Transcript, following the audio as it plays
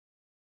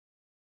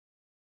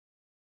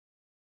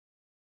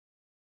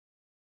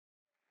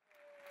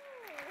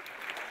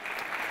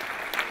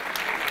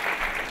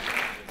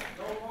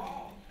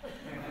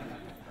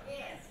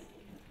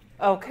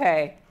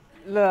Okay,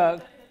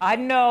 look, I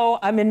know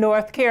I'm in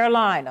North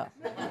Carolina,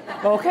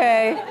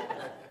 okay?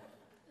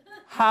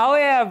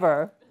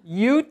 However,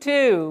 you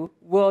too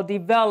will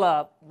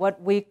develop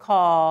what we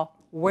call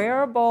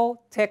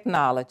wearable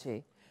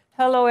technology.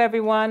 Hello,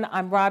 everyone.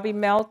 I'm Robbie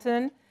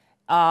Melton.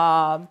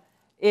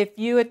 If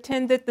you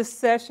attended the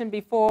session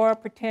before,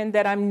 pretend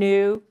that I'm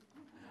new.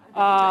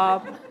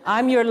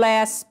 I'm your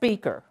last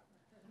speaker.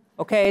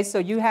 Okay, so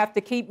you have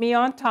to keep me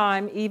on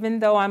time, even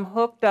though I'm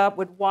hooked up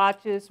with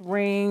watches,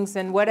 rings,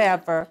 and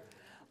whatever.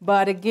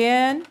 But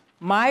again,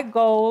 my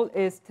goal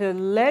is to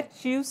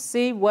let you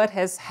see what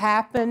has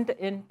happened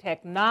in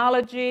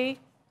technology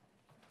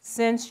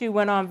since you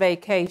went on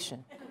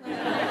vacation.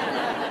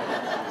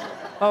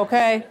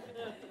 Okay?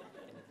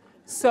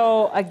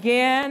 So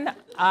again,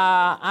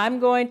 I'm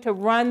going to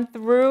run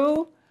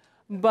through,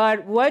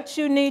 but what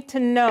you need to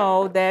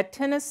know that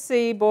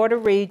Tennessee Board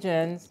of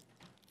Regents,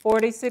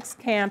 46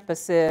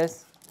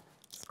 campuses,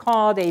 it's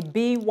called a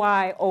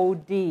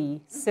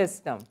BYOD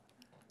system,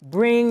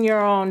 bring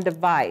your own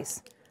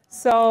device.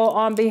 So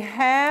on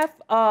behalf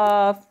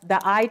of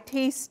the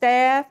IT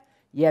staff,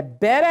 you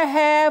better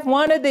have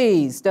one of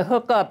these to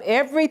hook up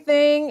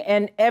everything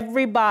and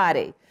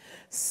everybody.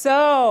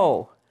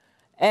 So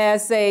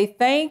as a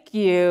thank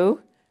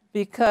you,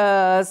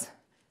 because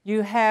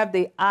you have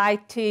the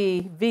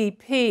IT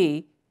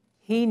VP,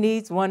 he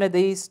needs one of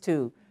these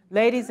too.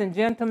 Ladies and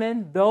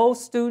gentlemen,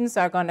 those students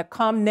are going to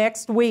come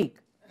next week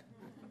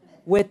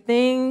with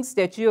things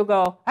that you'll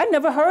go, I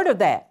never heard of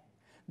that.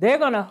 They're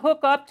going to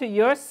hook up to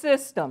your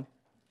system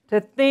to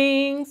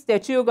things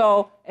that you'll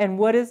go, and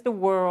what is the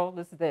world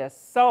is this?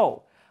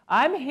 So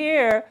I'm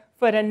here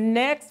for the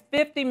next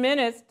 50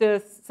 minutes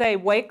to say,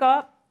 wake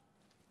up,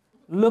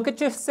 look at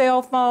your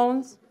cell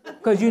phones,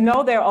 because you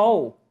know they're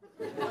old.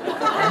 You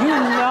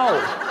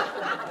know.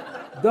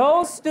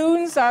 Those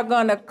students are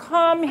going to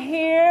come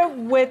here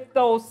with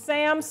those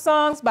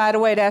Samsungs. By the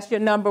way, that's your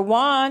number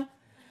one.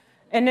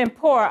 And then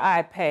poor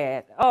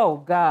iPad. Oh,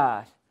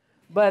 gosh.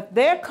 But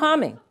they're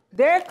coming.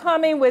 They're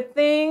coming with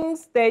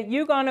things that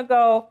you're going to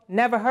go,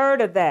 never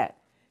heard of that.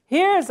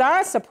 Here's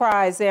our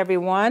surprise,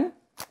 everyone.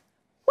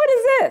 What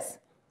is this?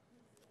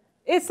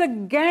 It's a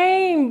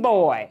Game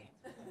Boy.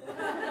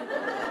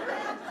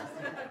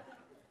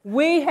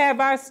 We have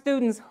our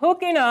students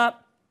hooking up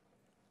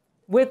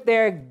with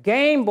their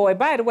Game Boy.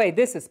 By the way,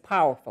 this is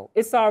powerful.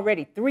 It's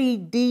already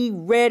 3D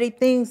ready.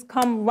 Things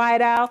come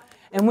right out.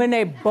 And when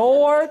they're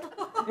bored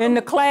in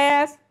the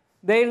class,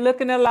 they're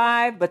looking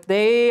alive, but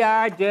they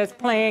are just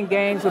playing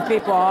games with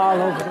people all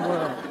over the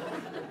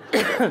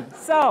world.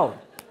 So,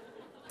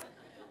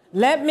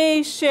 let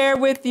me share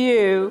with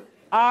you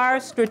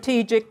our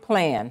strategic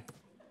plan.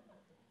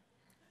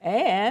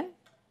 And,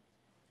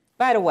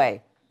 by the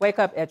way, wake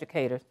up,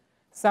 educators.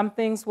 Some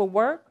things will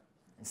work,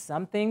 and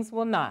some things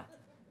will not.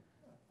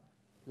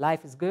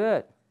 Life is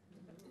good.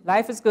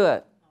 Life is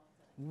good.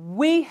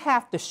 We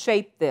have to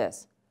shape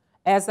this.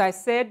 As I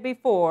said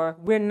before,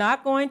 we're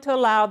not going to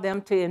allow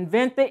them to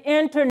invent the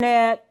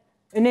internet,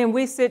 and then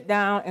we sit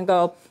down and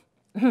go,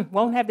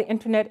 won't have the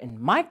internet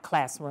in my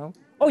classroom.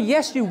 Oh,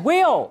 yes, you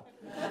will.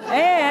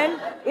 And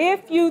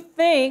if you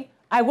think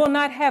I will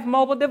not have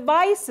mobile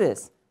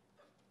devices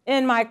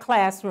in my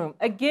classroom,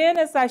 again,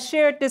 as I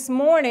shared this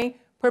morning,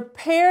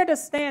 prepare to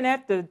stand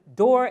at the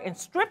door and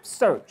strip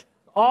search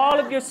all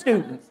of your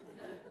students.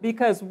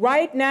 Because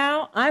right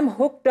now, I'm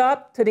hooked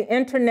up to the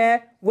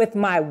internet with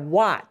my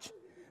watch.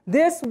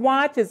 This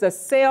watch is a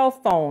cell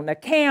phone, a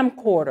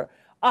camcorder,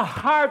 a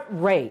heart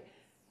rate.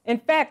 In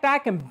fact, I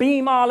can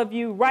beam all of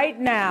you right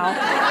now.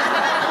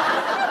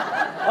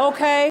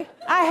 Okay?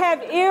 I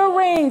have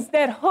earrings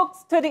that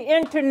hooks to the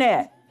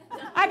internet.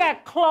 I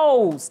got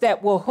clothes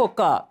that will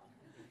hook up.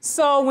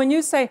 So when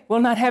you say,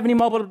 we'll not have any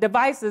mobile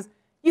devices,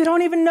 you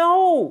don't even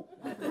know.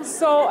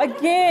 So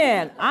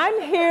again,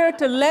 I'm here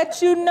to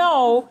let you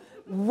know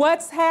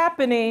what's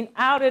happening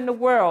out in the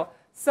world.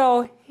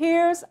 So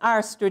here's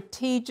our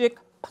strategic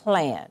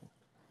plan.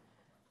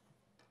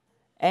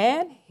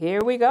 And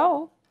here we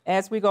go,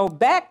 as we go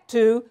back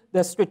to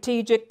the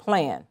strategic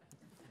plan.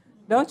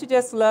 Don't you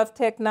just love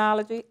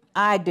technology?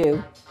 I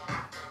do.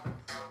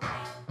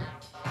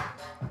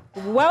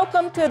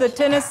 Welcome to the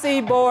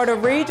Tennessee Board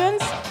of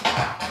Regents.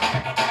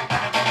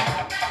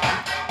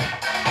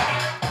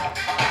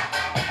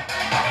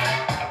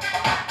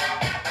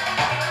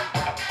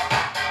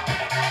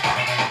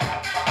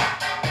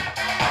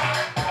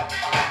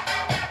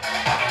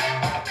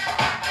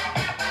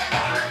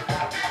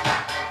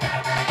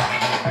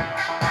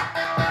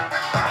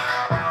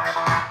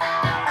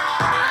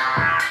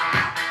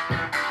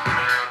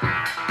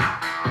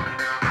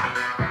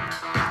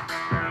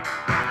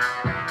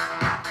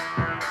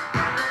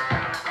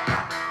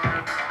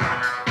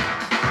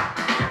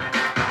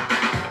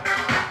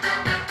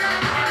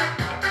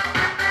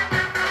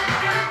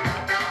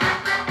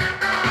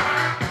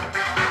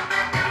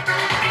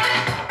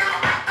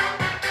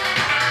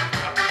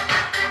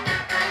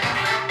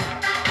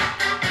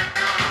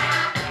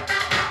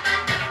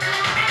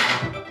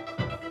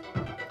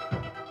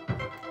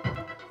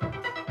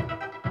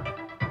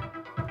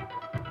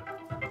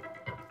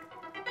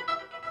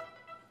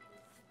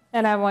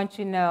 And I want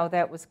you to know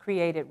that was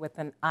created with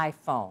an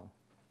iPhone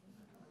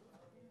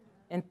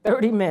in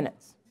 30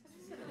 minutes.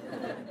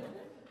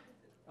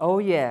 Oh,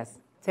 yes.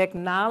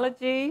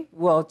 Technology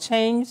will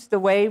change the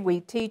way we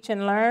teach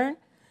and learn.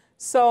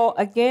 So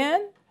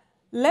again,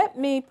 let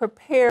me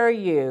prepare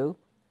you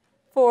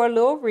for a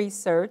little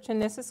research, and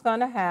this is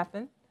going to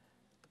happen.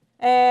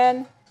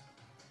 And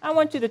I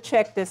want you to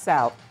check this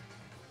out.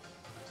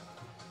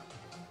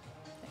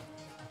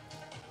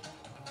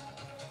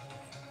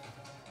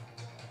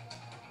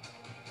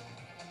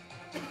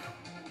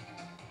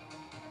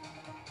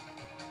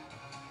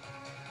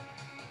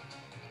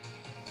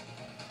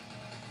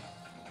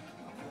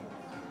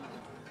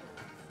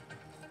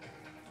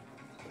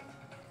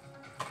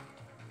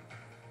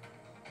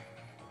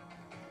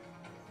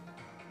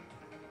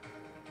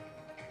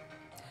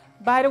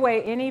 By the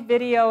way, any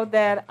video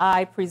that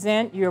I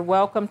present, you're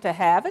welcome to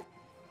have it.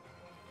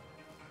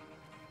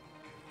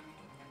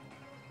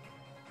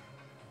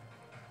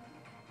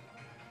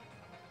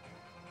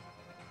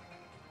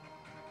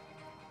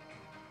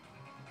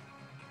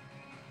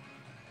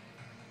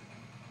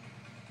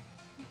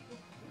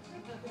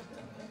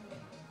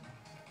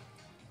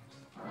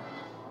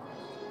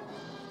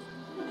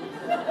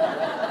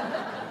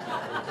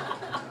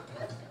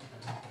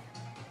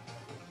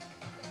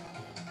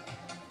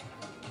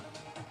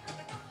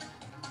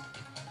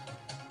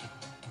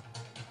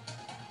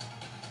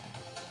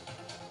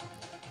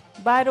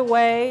 By the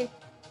way,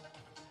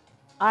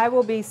 I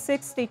will be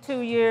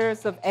 62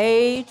 years of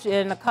age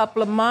in a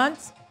couple of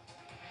months,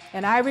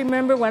 and I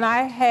remember when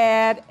I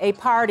had a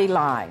party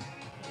line.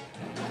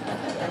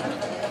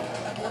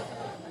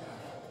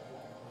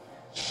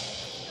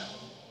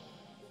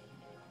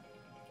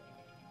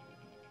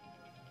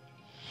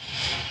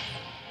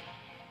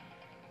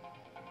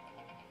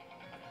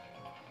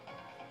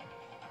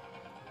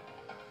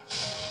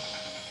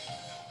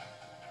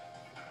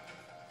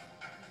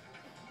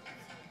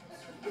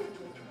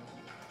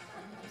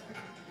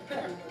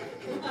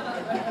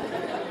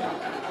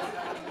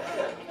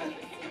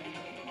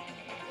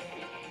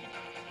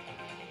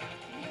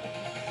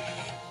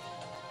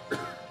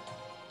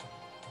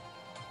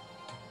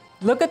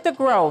 Look at the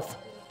growth.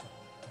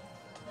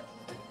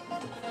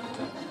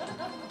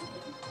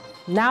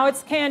 Now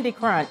it's Candy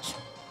Crunch.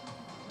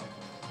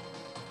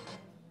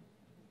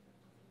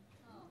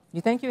 You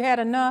think you had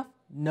enough?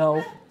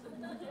 No.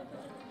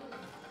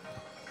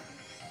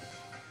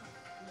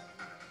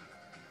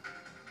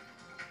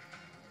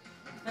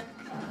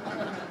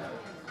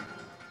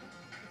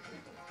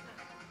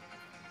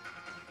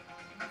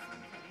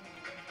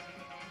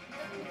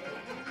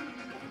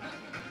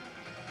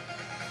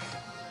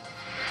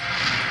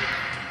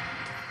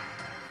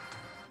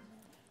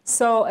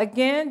 So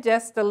again,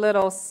 just a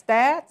little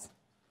stats.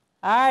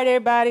 All right,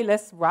 everybody,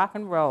 let's rock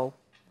and roll.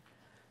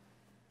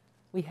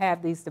 We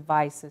have these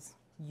devices.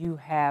 You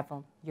have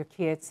them. Your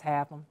kids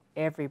have them.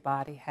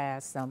 Everybody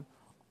has them.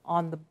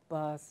 On the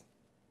bus,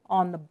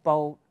 on the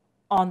boat,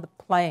 on the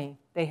plane,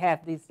 they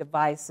have these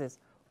devices.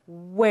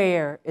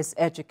 Where is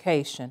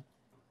education?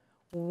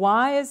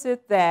 Why is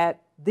it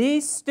that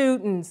these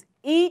students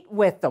eat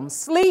with them,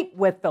 sleep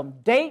with them,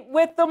 date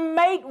with them,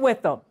 mate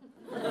with them?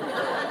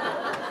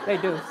 They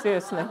do,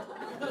 seriously.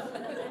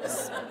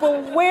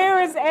 But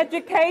where is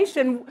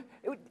education?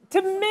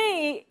 To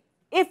me,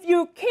 if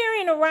you're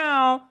carrying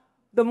around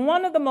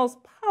one of the most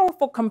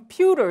powerful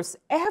computers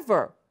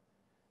ever,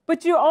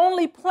 but you're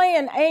only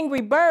playing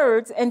Angry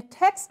Birds and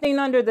texting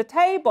under the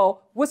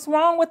table, what's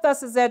wrong with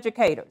us as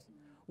educators?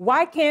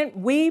 Why can't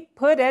we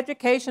put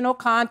educational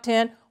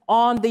content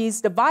on these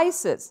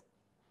devices?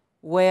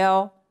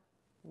 Well,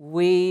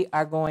 we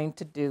are going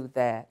to do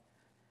that.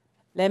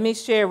 Let me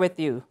share with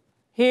you.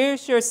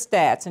 Here's your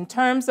stats. In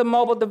terms of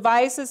mobile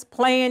devices,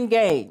 playing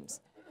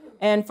games.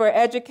 And for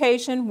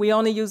education, we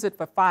only use it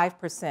for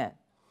 5%.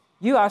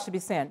 You all should be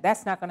saying,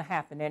 that's not going to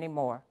happen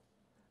anymore.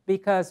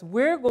 Because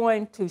we're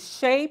going to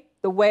shape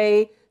the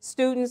way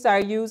students are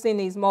using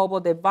these mobile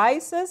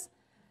devices.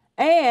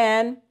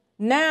 And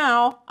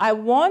now I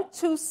want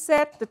to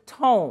set the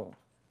tone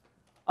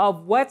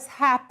of what's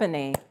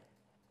happening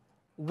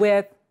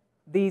with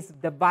these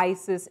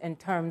devices in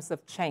terms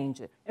of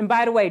changes. And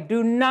by the way,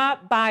 do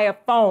not buy a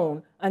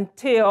phone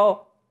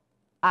until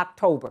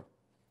October.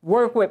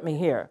 Work with me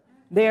here.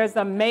 There's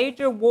a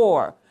major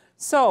war.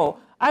 So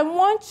I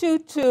want you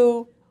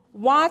to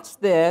watch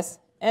this,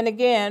 and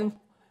again,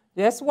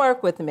 just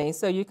work with me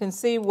so you can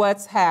see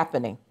what's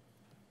happening.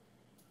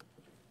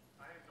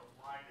 I am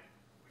delighted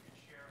we can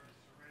share the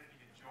serenity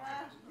and joy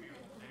of this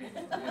beautiful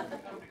day. We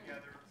come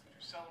together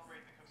to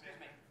celebrate the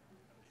commitment.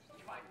 Do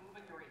you mind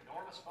moving your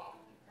enormous phone?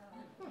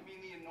 You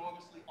mean the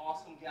enormously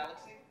awesome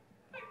Galaxy?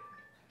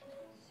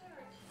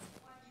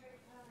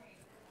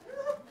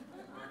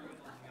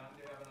 Young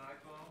to have an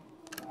iPhone?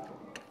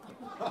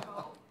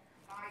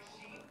 I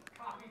see.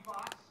 Copy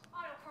box.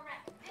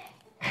 Autocorrect this.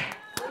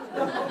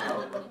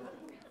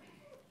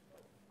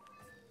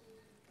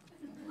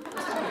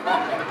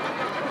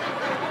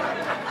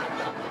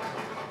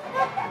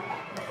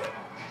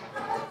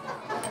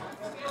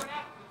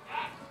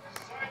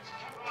 Search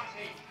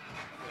karate.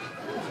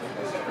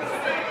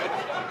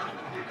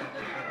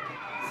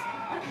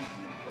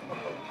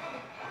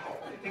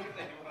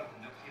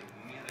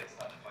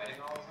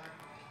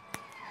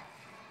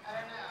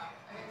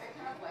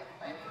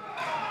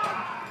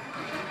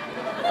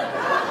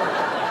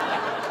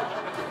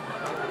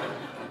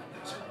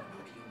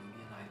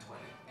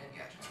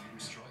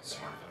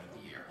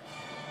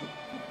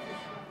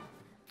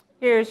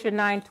 Here's your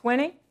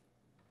 920,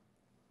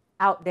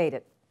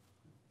 outdated.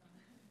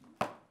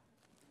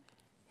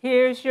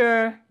 Here's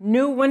your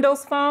new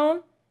Windows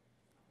Phone,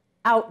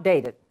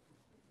 outdated.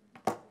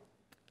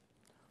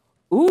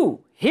 Ooh,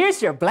 here's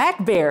your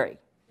BlackBerry.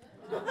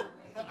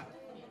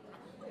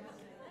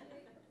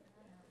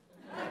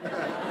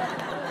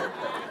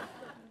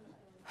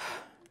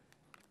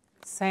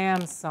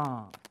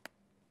 Samsung.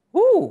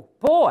 Ooh,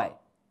 boy,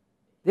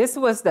 this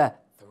was the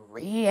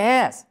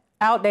 3S,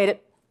 outdated.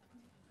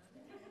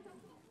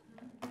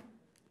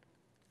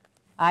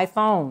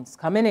 iPhones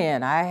coming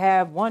in. I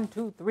have 1,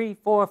 2, 3,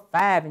 4,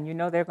 5, and you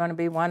know they're going to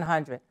be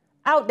 100.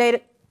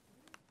 Outdated.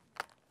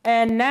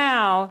 And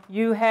now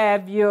you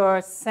have your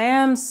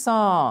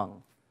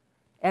Samsung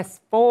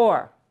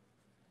S4.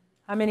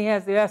 How many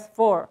has the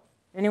S4?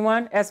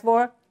 Anyone?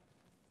 S4?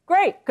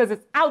 Great, because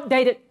it's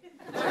outdated.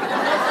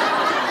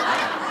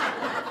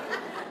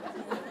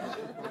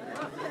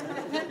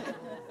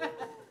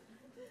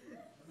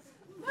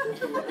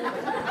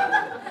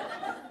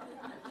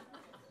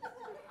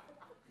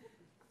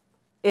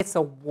 It's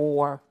a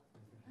war.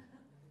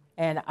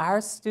 And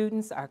our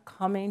students are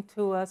coming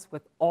to us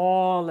with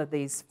all of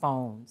these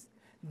phones.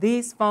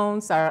 These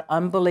phones are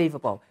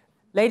unbelievable.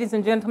 Ladies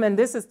and gentlemen,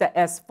 this is the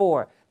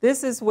S4.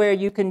 This is where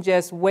you can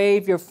just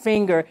wave your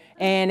finger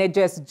and it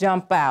just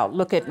jump out.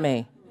 Look at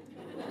me.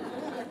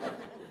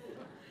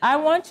 I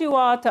want you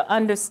all to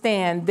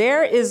understand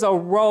there is a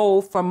role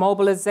for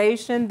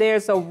mobilization.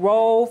 There's a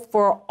role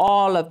for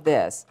all of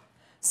this.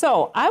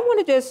 So I want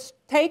to just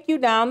take you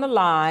down the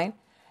line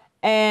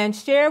and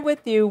share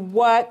with you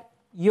what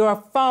your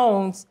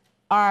phones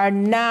are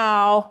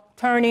now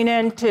turning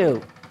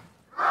into.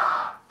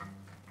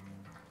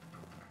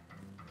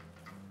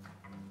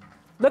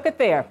 Look at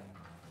there.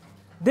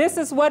 This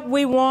is what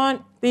we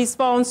want these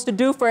phones to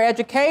do for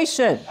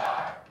education.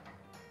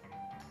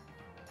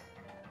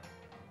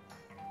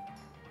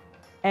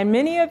 And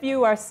many of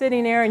you are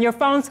sitting there and your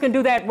phones can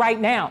do that right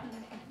now.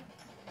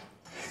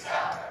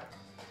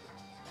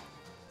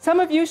 Some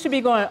of you should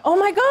be going, oh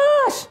my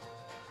gosh.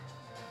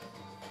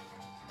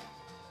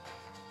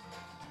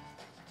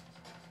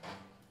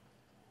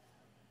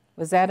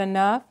 Was that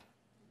enough?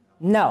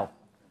 No.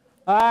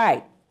 All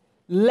right.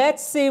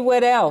 Let's see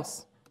what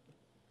else.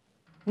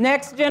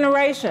 Next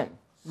generation.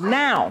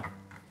 Now.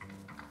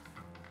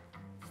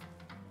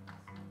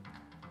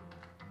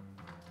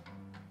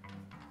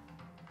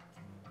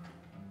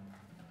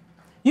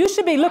 You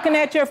should be looking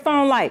at your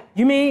phone like,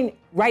 you mean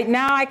right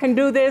now I can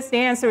do this? The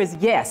answer is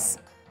yes.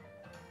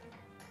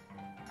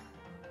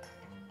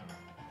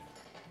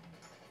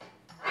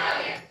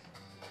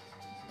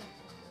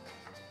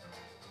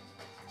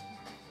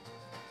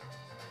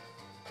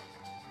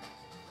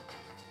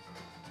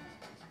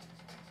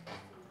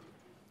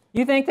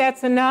 You think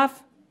that's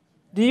enough?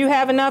 Do you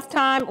have enough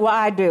time? Well,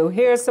 I do.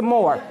 Here's some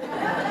more.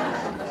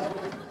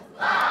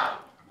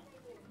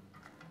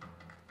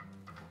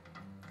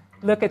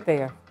 Look at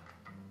there.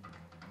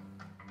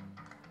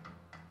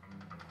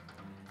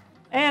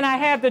 And I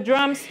have the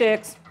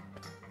drumsticks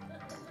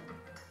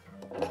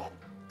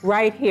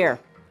right here.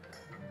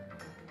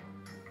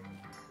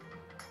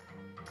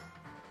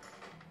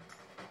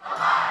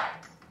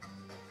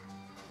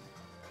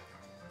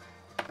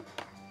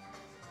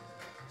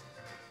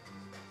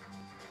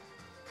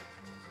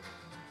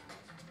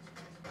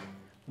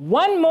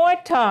 One more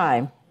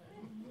time.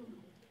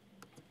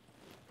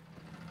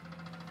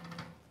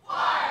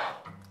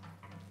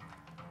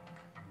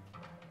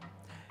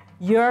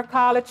 Your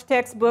college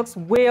textbooks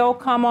will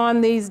come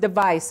on these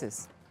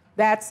devices.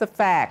 That's a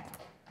fact.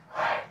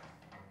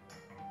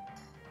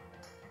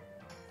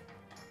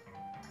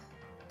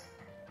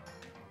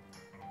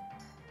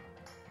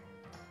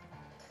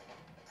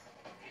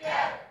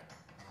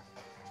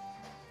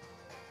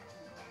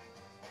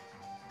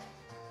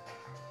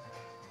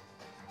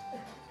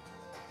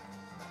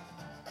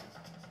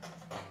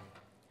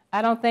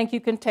 I don't think you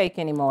can take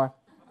anymore.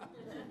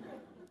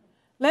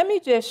 Let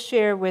me just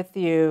share with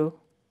you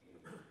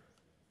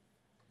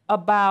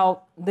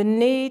about the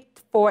need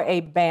for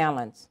a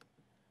balance.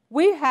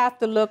 We have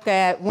to look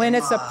at when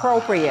it's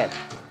appropriate.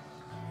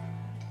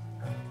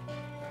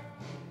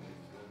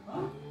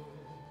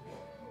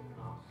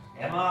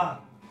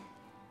 Emma.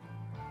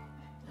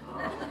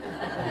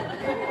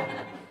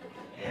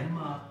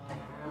 Emma.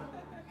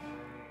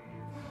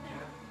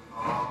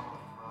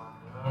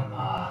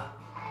 Emma.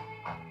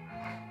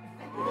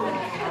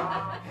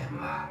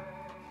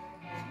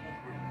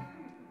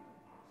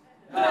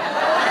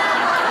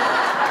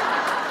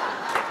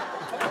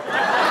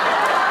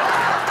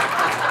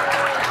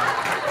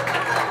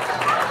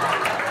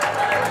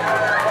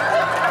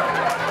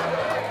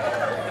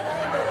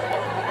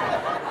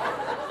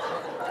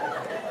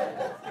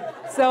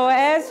 So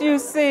as you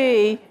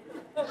see,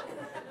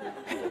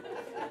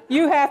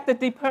 you have to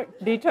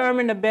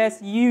determine the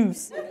best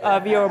use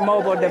of your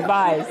mobile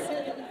device.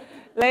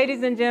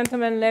 Ladies and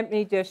gentlemen, let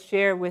me just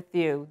share with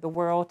you, the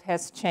world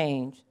has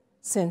changed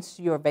since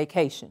your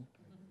vacation.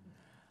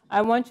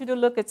 I want you to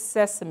look at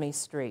Sesame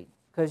Street,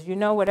 because you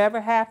know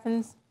whatever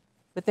happens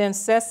within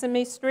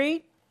Sesame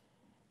Street,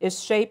 is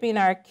shaping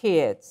our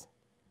kids.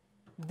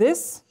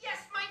 This Yes,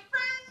 my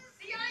friends,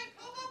 see I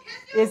Popo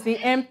kissed is the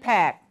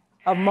impact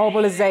of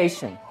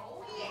mobilization.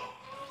 Oh, yeah.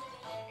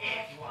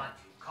 If you want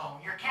to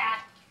comb your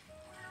cat,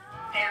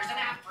 there's an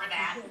app for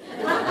that. If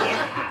you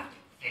have to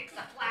fix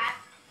a flat,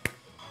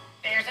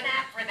 there's an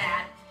app for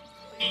that.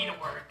 Need a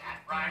word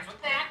that rhymes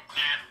with that.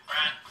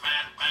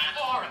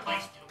 Or a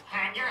place to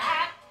hang your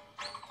hat.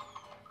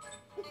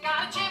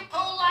 Got a chimp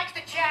who likes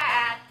to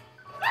chat.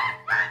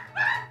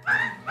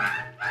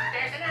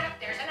 There's an app,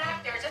 there's an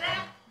app, there's an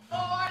app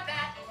for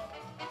that.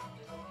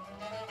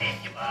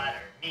 If your butter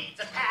needs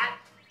a pat,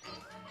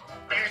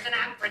 there's an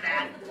app for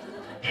that.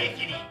 If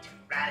you need to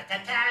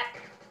rat-a-tat-tat,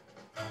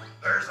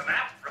 there's an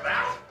app for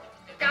that.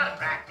 Gotta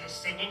practice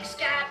singing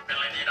scat.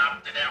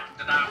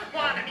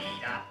 Wanna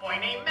meet a boy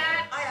named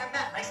Matt? Hi, I'm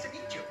Matt. Nice to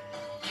meet you.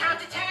 Count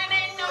to 10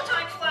 in no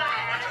time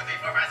flat. 1, 2, 3,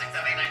 4, 5, 6,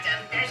 7, 8, 9, 10.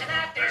 There's an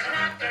app, there's an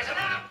app, there's an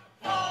app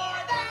for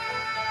that.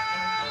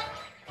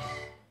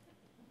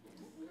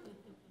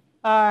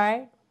 All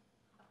right.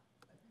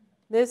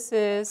 This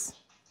is,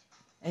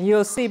 and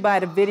you'll see by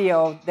the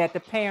video that the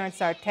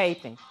parents are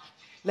taping.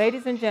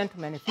 Ladies and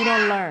gentlemen, if you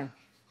don't learn,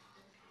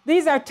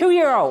 these are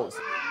 2-year-olds.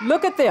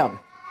 Look at them.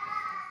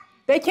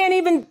 They can't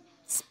even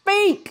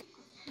speak.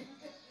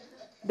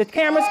 The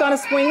camera's going to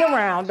swing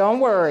around, don't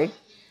worry.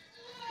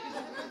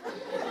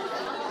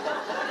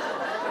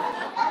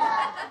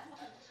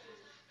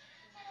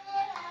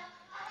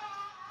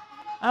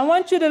 I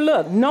want you to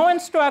look. No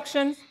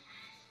instructions.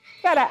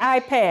 Got an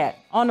iPad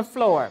on the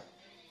floor.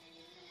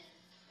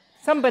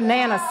 Some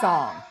banana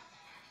song.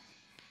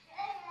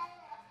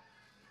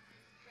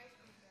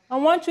 I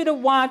want you to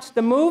watch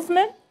the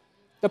movement,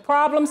 the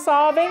problem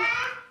solving.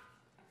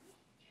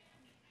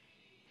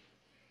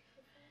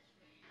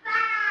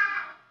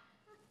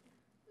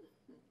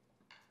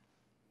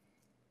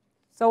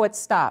 So it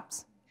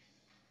stops.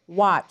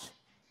 Watch.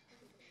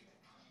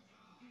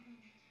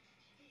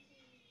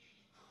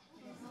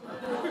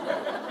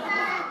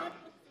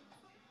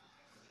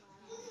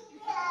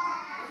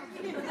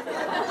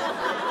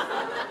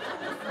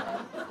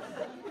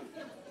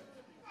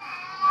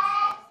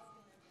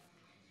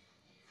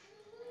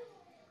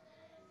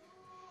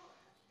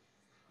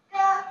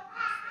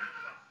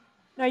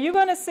 Now you're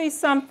going to see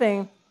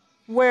something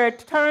where it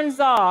turns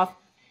off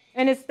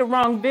and it's the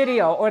wrong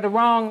video or the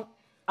wrong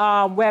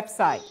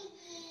website.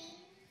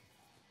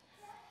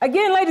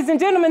 Again, ladies and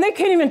gentlemen, they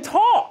can't even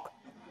talk.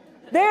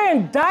 They're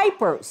in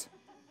diapers.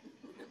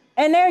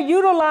 And they're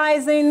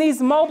utilizing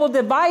these mobile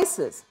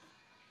devices.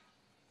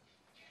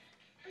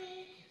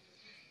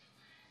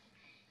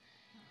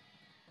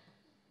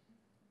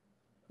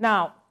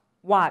 Now,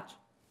 watch.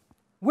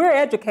 We're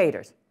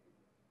educators.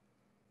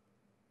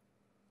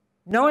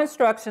 No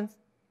instructions.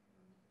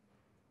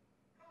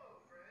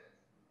 Hello, friends.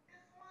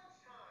 It's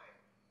lunchtime.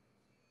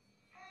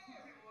 Hey,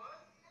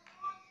 everyone. It's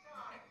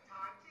lunchtime.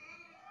 Time to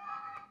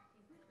eat.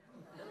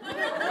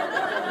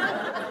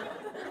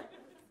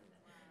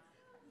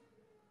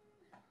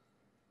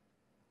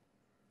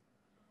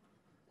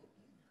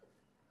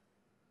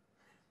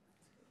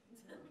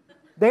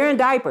 They're in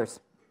diapers.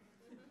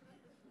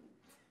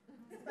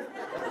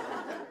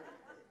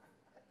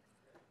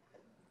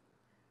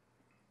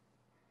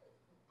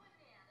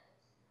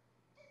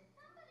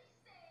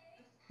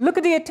 Look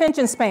at the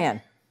attention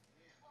span.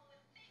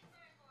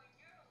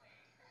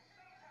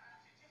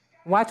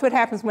 Watch what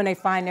happens when they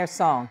find their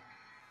song.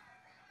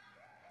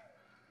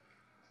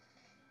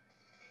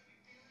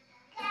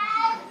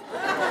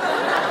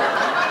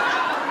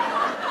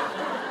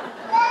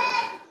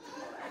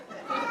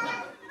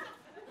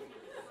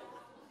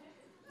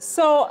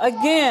 So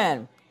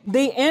again,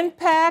 the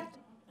impact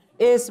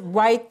is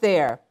right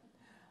there.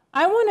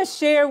 I want to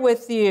share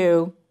with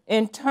you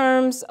in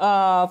terms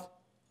of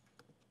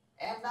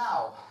And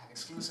now, an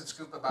exclusive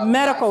scoop about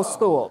medical the iPhone.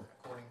 school.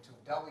 According to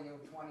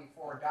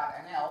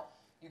W24.nl,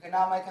 you can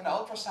now make an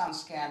ultrasound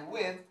scan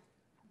with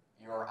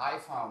your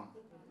iPhone.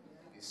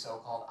 The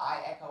so-called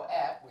iEcho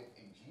app with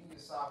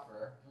ingenious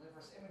software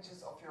delivers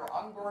images of your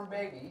unborn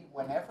baby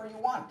whenever you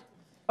want.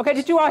 Okay,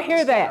 did you all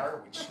hear that?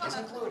 Scanner, which is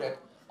included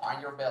on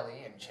your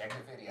belly, and check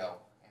the video.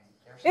 And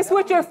there's It's no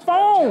with your need to wear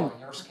gel phone. on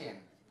your skin.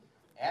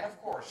 And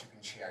of course, you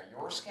can share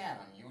your scan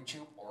on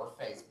YouTube or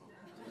Facebook.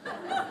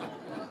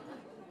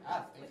 I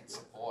think it's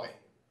a boy.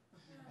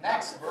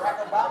 Next,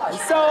 Barack Obama.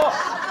 So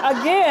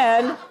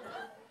again,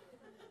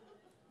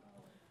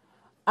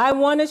 I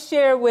want to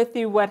share with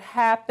you what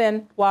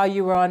happened while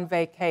you were on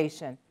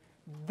vacation.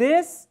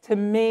 This, to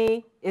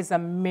me, is a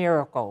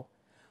miracle.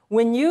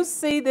 When you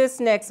see this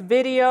next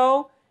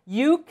video,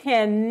 you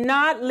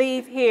cannot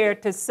leave here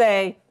to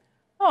say,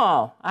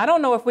 oh, I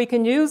don't know if we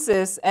can use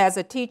this as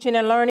a teaching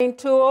and learning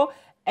tool,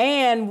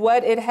 and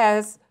what it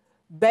has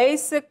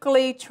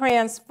basically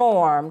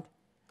transformed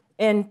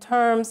in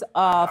terms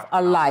of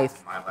a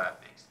life. My lab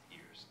makes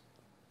ears.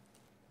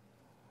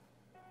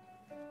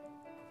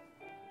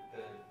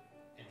 The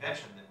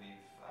invention that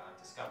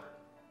we've discovered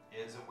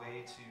is a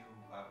way to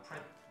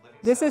print living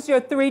This cells is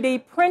your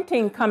 3D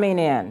printing coming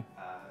in.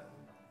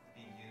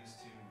 being used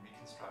to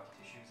reconstruct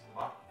tissues in the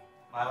body.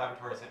 My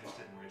laboratory is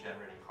interested in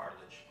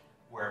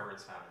wherever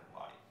it's found in the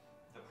body.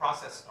 The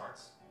process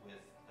starts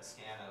with a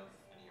scan of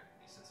an ear.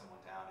 You sit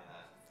someone down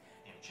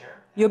in a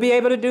chair. You'll be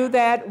able to do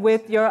that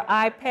with your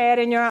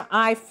iPad and your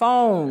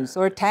iPhones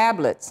or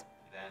tablets.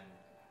 You then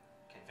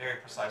can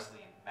very precisely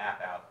map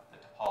out the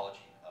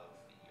topology of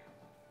the ear.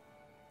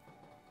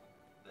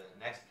 The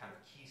next kind of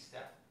key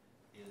step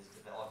is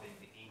developing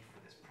the ink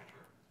for this printer.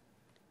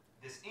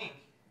 This ink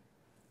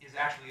is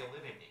actually a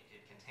living ink.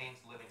 It contains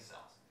living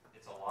cells.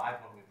 It's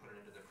alive when we put it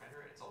into the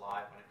printer. It's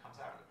alive when it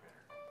comes out of the printer.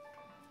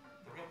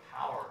 The real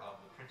power of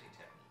the printing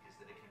technique is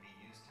that it can be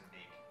used to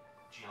make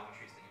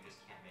geometries that you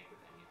just can't make with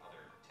any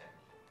other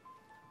technique.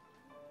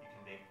 You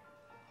can make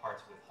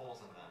parts with holes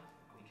in them.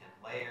 We can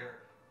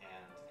layer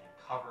and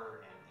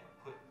cover and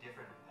put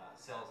different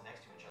cells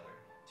next to each other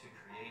to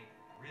create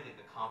really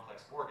the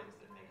complex organs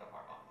that make up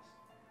our bodies.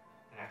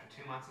 And after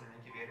 2 months in an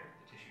incubator,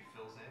 the tissue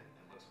fills in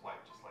and looks white,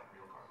 just like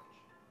real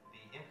cartilage.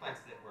 The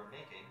implants that we're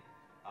making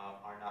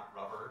are not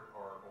rubber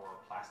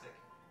or plastic.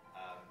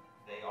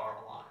 They are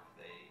alive.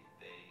 They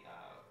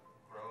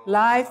grow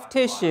Live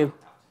tissue.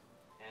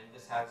 And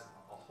this has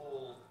a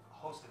whole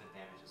host of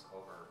advantages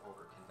over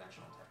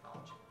conventional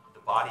technology.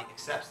 The body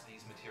accepts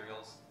these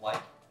materials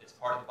like it's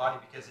part of the body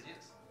because it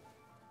is.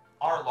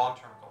 Our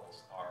long-term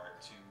goals are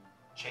to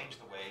change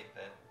the way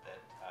that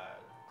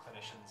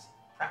clinicians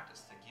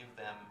practice, to give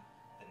them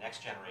the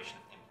next generation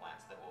of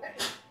implants that will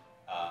be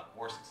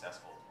more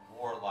successful,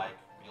 more like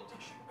real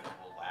tissue, that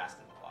will last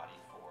in the body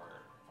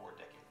for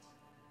decades.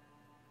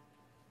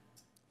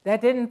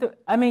 That didn't,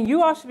 I mean,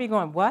 you all should be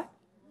going, what?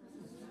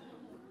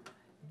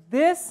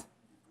 This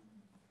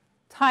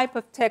type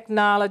of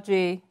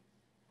technology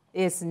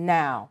is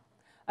now.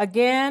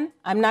 Again,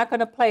 I'm not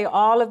going to play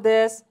all of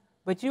this,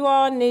 but you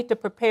all need to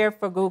prepare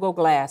for Google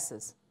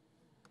Glasses.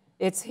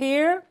 It's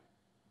here,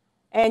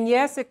 and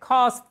yes, it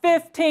costs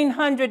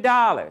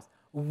 $1,500.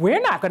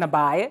 We're not going to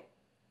buy it.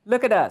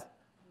 Look at us.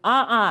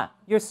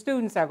 Your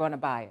students are going to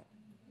buy it.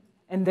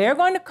 And they're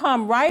going to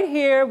come right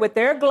here with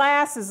their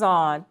glasses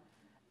on,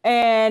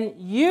 and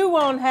you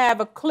won't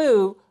have a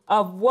clue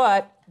of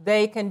what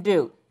they can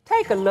do.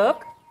 Take a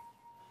look.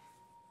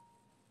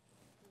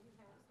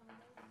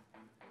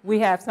 We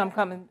have some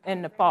coming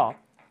in the fall.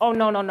 Oh,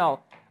 no.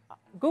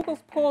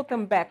 Google's pulled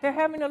them back. They're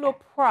having a little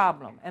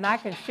problem, and I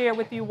can share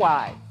with you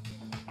why.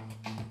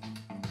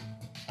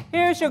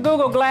 Here's your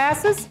Google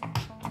Glasses. It's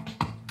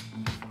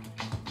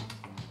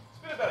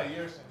been about a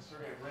year since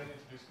Sergey Brin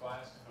introduced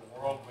glasses to the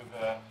world with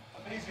an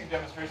amazing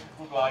demonstration of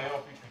Google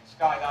I/O featuring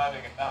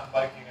skydiving and mountain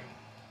biking. And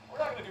we're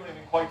not going to do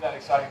anything quite that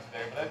exciting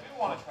today, but I do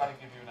want to try to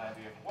give you an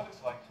idea of what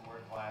it's like to wear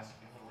glasses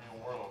in the real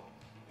world.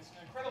 It's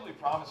an incredibly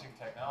promising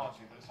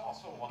technology, but it's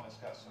also one that's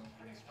got some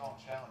pretty strong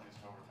challenges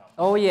to overcome.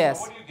 Oh, yes.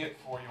 So what do you get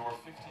for your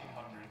 $1,500?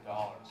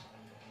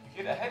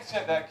 You get a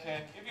headset that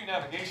can give you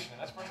navigation, and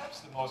that's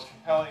perhaps the most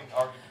compelling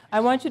argument. I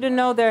want you to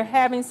know they're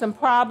having some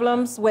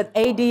problems with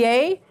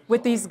ADA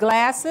with these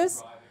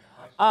glasses.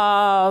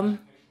 They're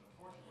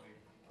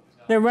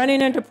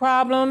running into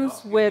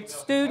problems with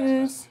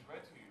students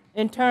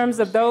in terms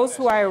of those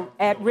who are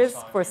at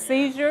risk for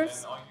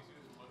seizures.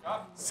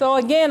 So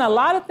again, a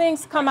lot of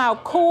things come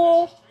out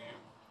cool,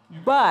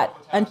 but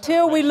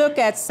until we look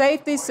at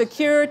safety,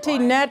 security,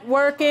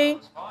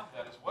 networking,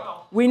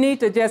 we need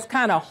to just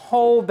kind of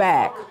hold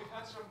back. We've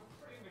had some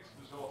pretty mixed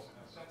results and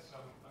have sent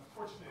some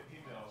unfortunate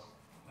emails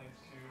linked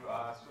to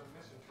some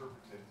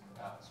misinterpreted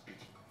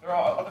speech. There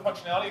are other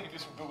functionality. You can do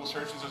some Google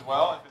searches as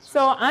well.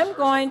 So I'm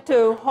going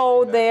to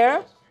hold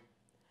there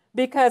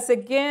because,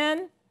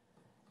 again,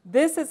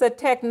 this is a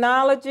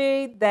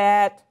technology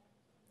that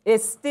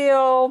is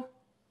still,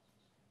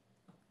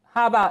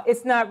 how about,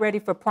 it's not ready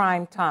for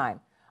prime time.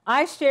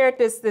 I shared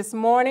this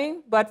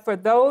morning, but for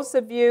those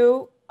of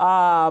you,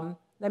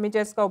 let me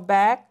just go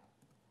back.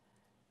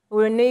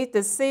 We need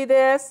to see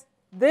this.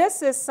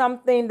 This is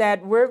something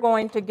that we're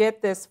going to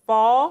get this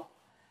fall,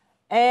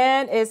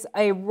 and it's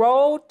a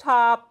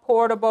roll-top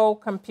portable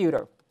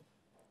computer.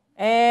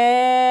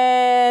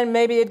 And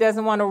maybe it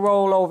doesn't want to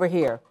roll over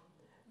here.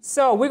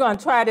 So we're going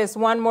to try this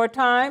one more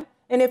time.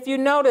 And if you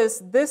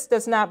notice, this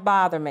does not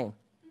bother me.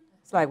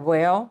 It's like,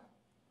 well,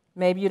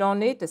 maybe you don't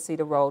need to see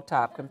the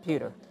roll-top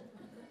computer.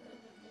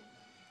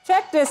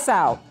 Check this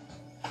out.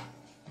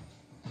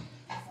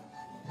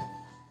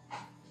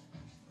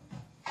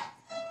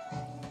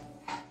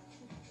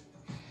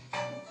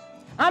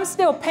 I'm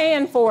still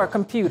paying for a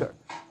computer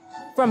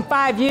from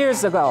 5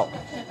 years ago.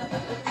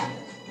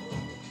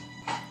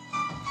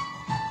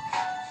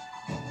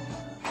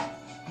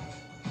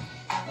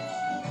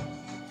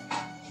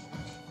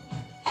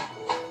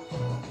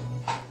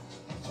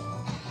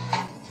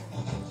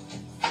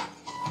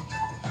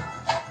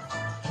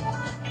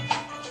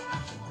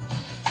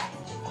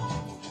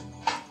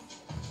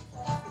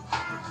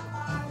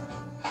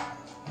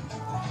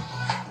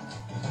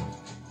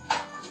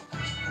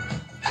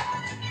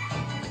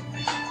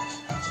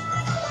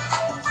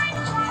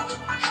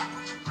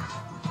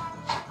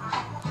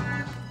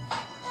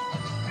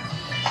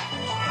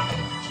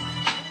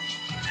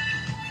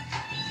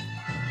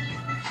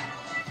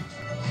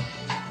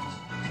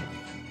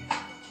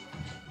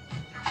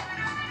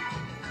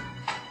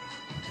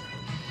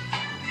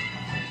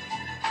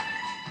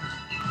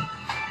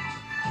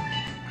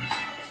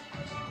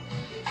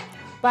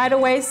 By the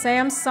way,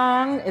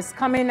 Samsung is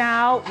coming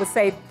out with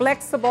a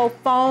flexible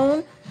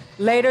phone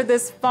later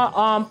this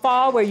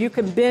fall where you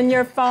can bend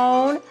your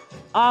phone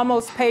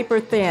almost paper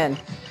thin.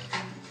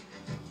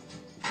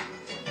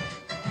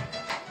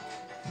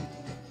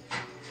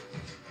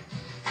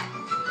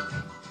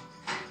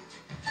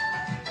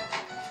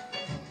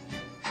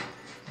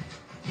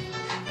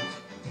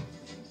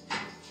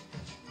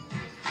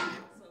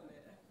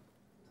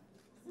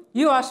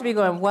 You all should be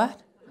going,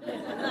 what?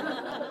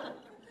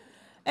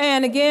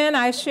 And again,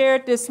 I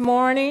shared this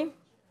morning,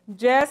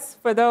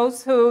 just for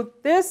those who,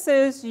 this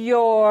is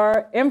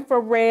your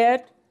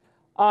infrared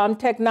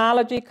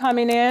technology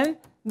coming in.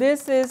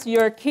 This is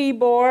your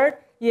keyboard.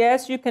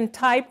 Yes, you can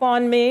type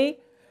on me.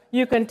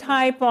 You can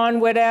type on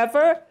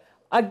whatever.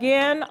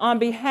 Again, on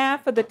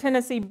behalf of the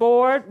Tennessee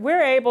Board,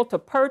 we're able to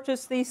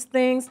purchase these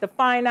things to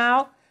find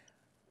out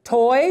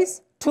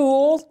toys,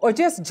 tools, or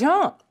just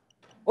junk.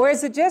 Or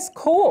is it just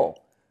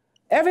cool?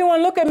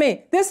 Everyone look at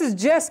me. This is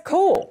just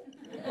cool.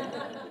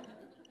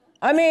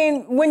 I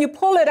mean, when you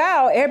pull it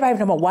out, everybody's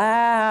going,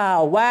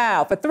 wow,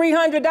 wow. For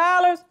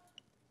 $300?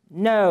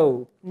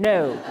 No,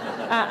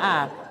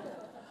 no,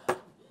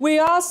 We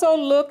also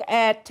look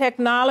at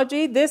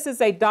technology. This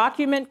is a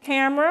document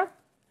camera.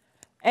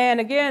 And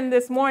again,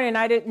 this morning,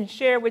 I didn't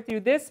share with you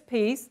this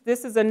piece.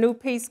 This is a new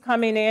piece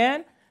coming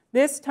in.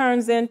 This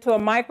turns into a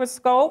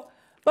microscope.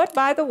 But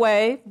by the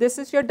way, this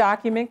is your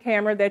document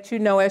camera that you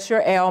know as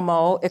your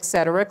Elmo, et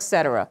cetera, et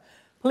cetera.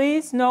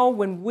 Please know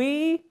when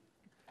we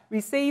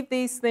receive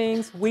these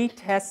things, we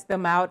test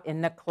them out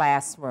in the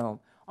classroom.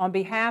 On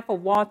behalf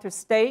of Walters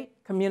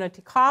State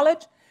Community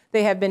College,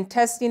 they have been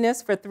testing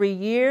this for 3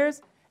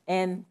 years.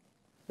 And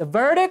the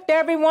verdict,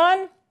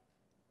 everyone,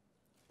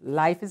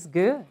 life is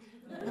good.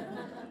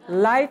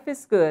 Life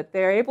is good.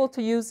 They're able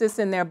to use this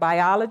in their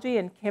biology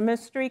and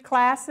chemistry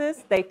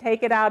classes. They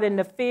take it out in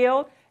the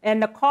field.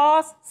 And the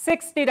cost,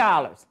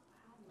 $60.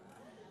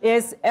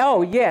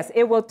 Oh yes,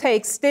 it will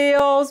take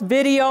stills,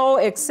 video,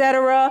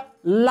 etc.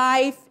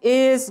 Life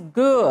is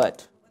good.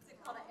 What's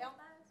it called, an Elmo?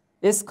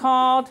 It's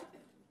called,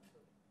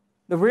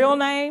 the real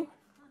name?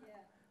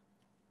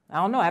 I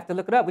don't know, I have to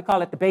look it up. We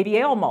call it the baby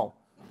Elmo,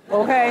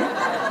 okay?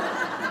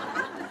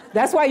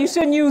 That's why you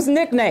shouldn't use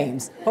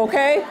nicknames,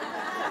 okay?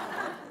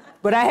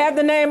 But I have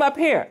the name up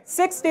here,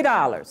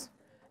 $60.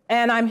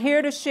 And I'm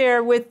here to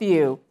share with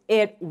you,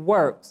 it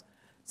works.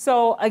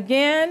 So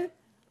again,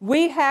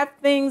 we have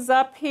things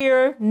up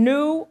here,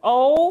 new,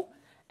 old,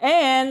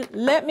 and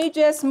let me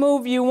just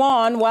move you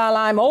on while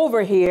I'm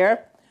over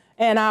here.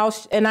 And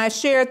I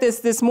shared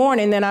this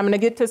morning, then I'm going to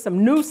get to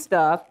some new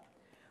stuff.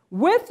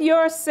 With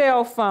your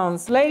cell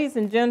phones, ladies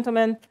and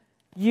gentlemen,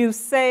 you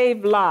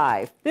save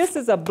lives. This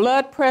is a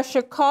blood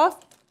pressure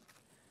cuff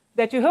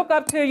that you hook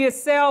up to your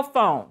cell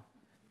phone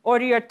or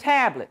to your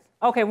tablet.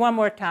 Okay, one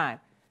more time.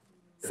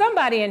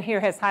 Somebody in here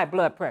has high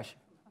blood pressure.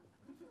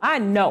 I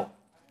know.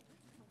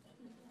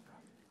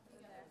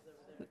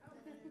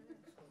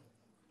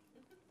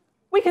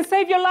 We can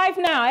save your life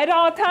now at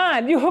all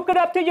times. You hook it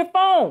up to your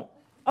phone.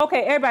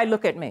 Okay, everybody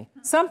look at me.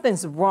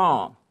 Something's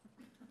wrong.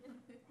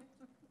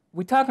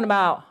 We're talking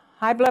about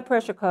high blood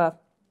pressure cuff.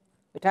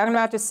 We're talking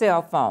about your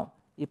cell phone.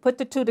 You put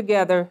the two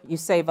together, you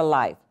save a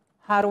life.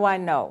 How do I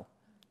know?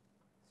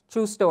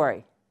 True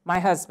story. My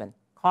husband,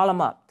 call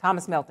him up,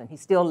 Thomas Melton,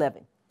 he's still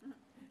living.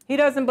 He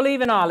doesn't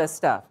believe in all this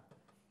stuff.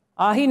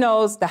 All he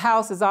knows, the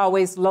house is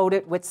always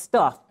loaded with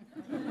stuff.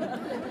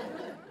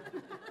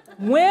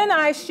 When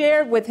I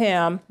shared with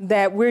him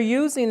that we're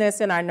using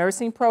this in our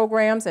nursing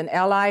programs and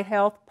allied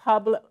health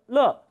public,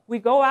 look, we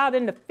go out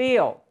in the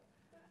field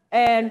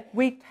and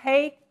we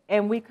take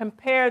and we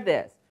compare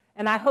this.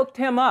 And I hooked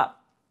him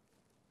up.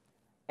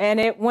 And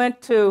it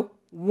went to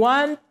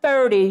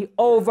 130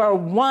 over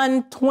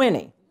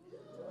 120.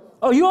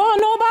 Oh, you all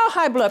know about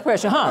high blood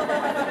pressure,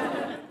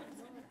 huh?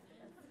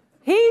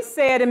 He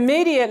said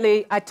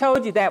immediately, I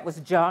told you that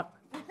was junk.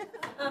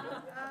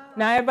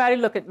 Now everybody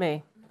look at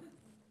me.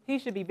 He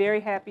should be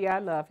very happy I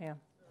love him.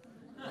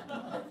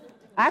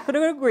 I could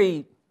have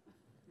agreed.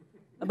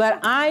 But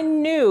I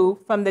knew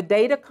from the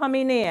data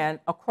coming in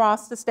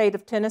across the state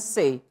of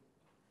Tennessee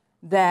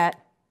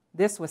that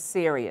this was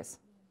serious.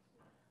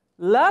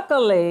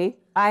 Luckily,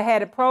 I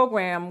had a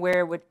program where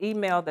it would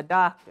email the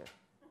doctor.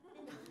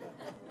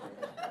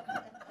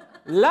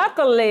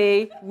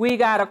 Luckily, we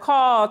got a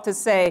call to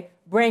say,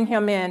 bring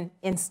him in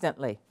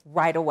instantly,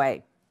 right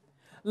away.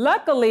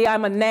 Luckily,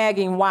 I'm a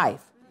nagging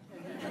wife.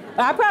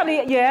 I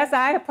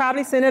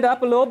probably sent it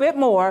up a little bit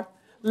more.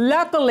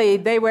 Luckily,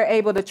 they were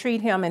able to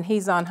treat him, and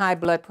he's on high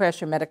blood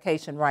pressure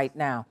medication right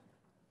now.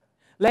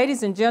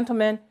 Ladies and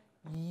gentlemen,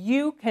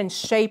 you can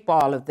shape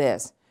all of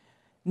this.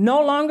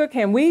 No longer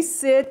can we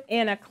sit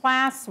in a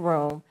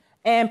classroom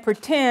and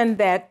pretend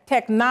that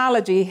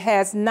technology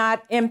has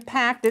not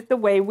impacted the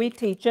way we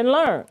teach and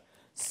learn.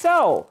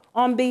 So,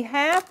 on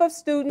behalf of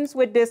students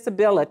with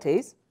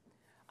disabilities,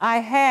 I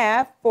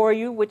have for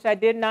you, which I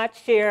did not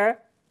share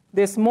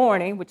this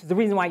morning, which is the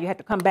reason why you had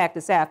to come back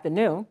this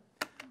afternoon,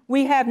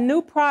 we have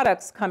new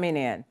products coming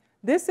in.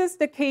 This is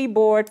the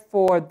keyboard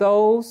for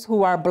those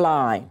who are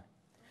blind.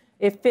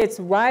 It fits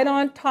right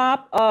on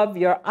top of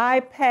your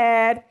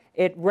iPad.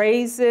 It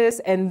raises,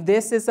 and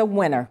this is a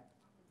winner.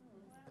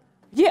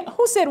 Yeah,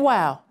 who said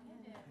wow?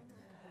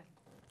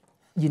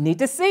 You need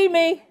to see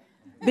me,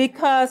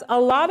 because a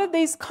lot of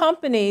these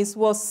companies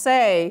will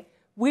say,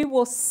 we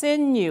will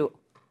send you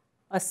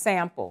a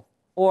sample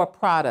or a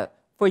product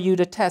for you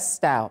to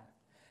test out.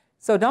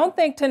 So don't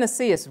think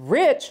Tennessee is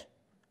rich.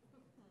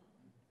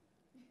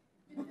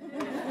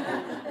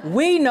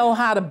 We know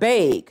how to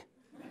bake,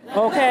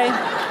 okay?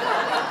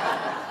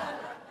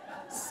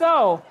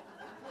 So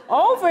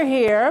over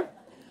here,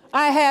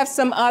 I have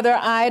some other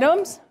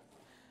items,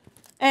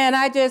 and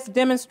I just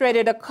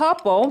demonstrated a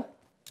couple,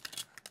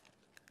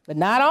 but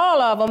not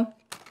all of them.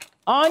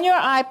 On your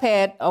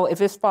iPad, oh,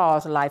 if it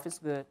falls, life is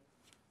good.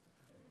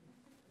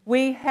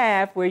 We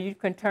have where you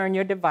can turn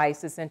your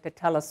devices into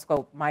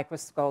telescope,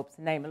 microscopes,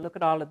 name it. Look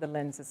at all of the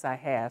lenses I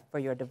have for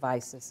your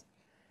devices.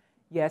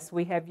 Yes,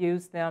 we have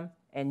used them,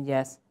 and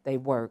yes, they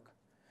work.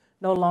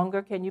 No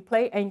longer can you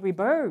play Angry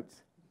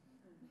Birds.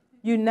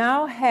 You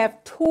now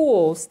have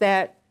tools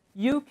that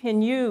you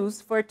can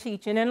use for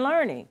teaching and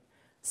learning.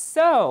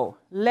 So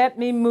let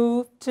me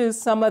move to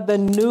some of the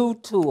new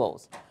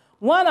tools.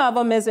 One of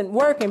them isn't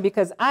working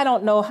because I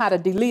don't know how to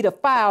delete a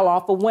file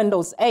off of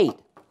Windows 8.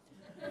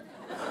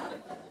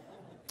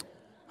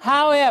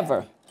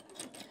 However,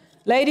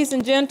 ladies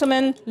and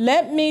gentlemen,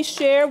 let me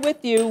share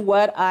with you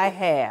what I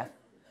have.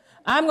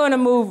 I'm going to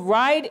move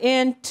right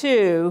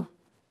into,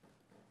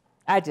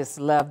 I just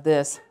love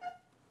this,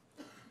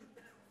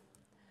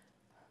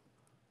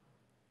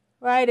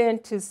 right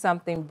into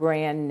something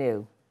brand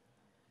new.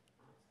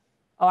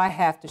 Oh, I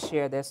have to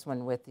share this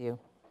one with you.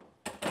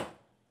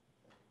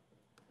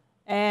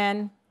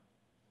 And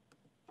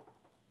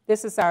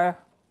this is our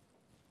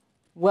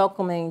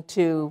welcoming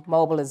to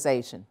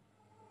mobilization.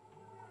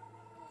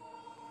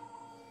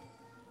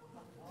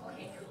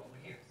 Okay, cool,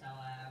 we're here. So,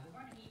 we're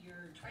going to need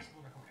your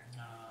tricycle recorder.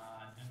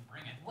 I didn't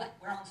bring it. What?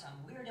 We're on some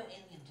weirdo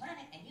alien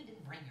planet and you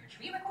didn't bring your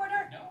tree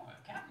recorder? No,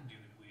 Captain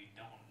Dude, we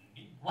don't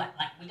need... What,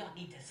 like we don't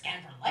need to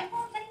scan for life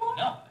forms anymore?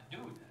 No,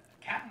 dude,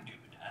 Captain Dude,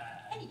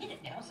 Any minute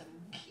now, some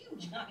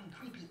huge, knocking,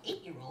 creepy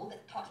 8-year-old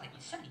that talks like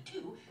he's 72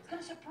 is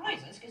gonna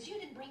surprise us because you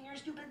didn't bring your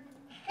stupid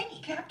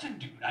thingy. Captain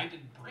Dude, I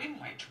didn't bring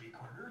my tree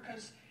recorder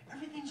because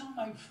everything's on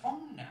my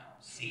phone now,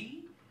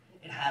 see?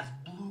 It has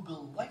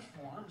Bluegill life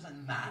forms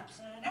and maps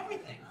and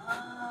everything.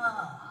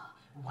 Ah,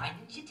 why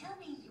didn't you tell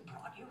me you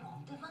brought your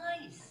own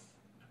device?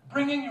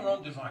 Bringing your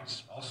own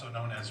device, also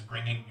known as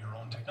bringing your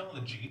own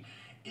technology,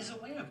 is a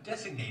way of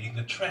designating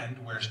the trend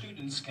where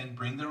students can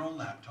bring their own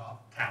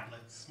laptop,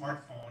 tablet,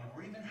 smartphone,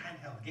 or even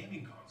handheld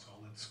gaming console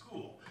at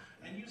school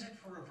and use it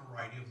for a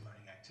variety of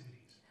learning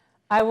activities.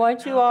 I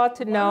want you all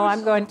to know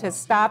I'm going to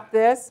stop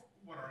this.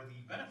 What are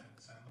the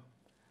benefits?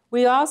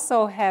 We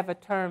also have a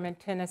term in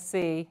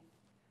Tennessee,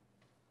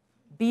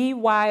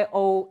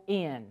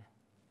 BYON,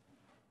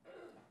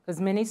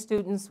 because many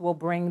students will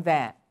bring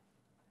that.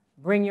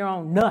 Bring your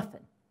own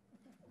nothing.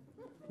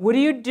 What do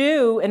you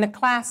do in a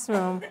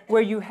classroom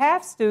where you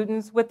have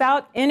students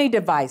without any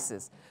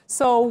devices?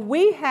 So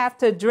we have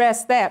to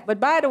address that. But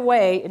by the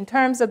way, in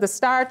terms of the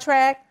Star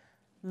Trek,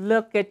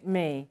 look at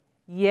me.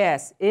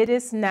 Yes, it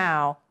is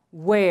now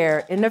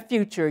where in the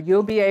future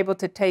you'll be able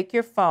to take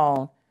your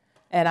phone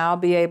and I'll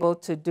be able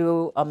to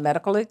do a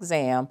medical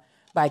exam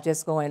by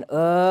just going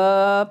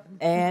up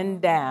and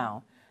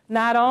down.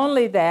 Not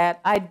only that,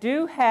 I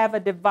do have a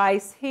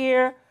device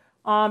here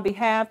on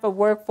behalf of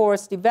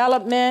Workforce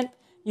Development.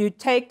 You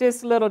take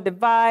this little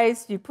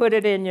device, you put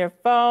it in your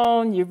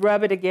phone, you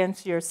rub it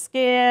against your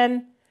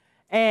skin,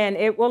 and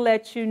it will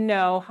let you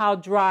know how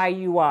dry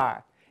you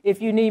are.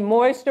 If you need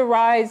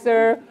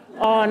moisturizer,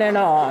 on and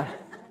on.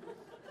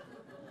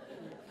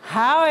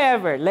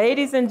 However,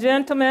 ladies and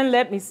gentlemen,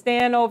 let me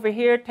stand over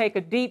here, take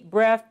a deep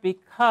breath,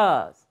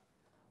 because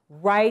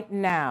right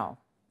now,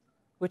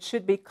 which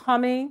should be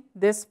coming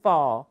this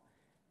fall,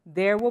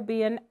 there will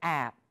be an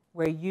app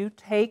where you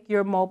take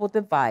your mobile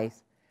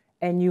device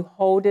and you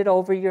hold it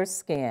over your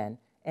skin,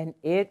 and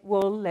it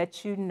will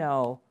let you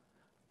know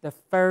the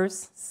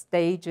first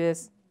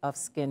stages of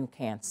skin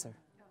cancer.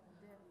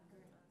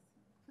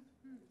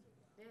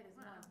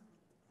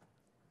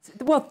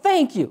 Well,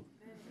 thank you.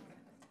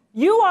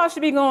 You all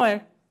should be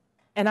going,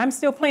 and I'm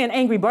still playing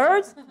Angry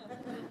Birds?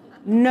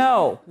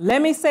 No,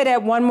 let me say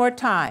that one more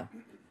time.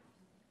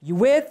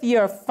 With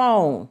your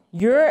phone,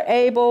 you're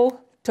able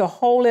to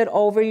hold it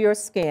over your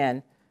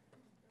skin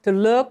to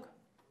look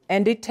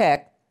and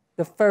detect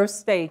the first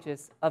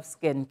stages of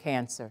skin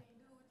cancer.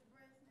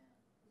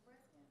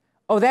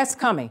 Oh, that's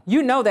coming.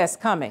 You know that's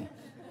coming.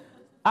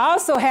 I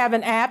also have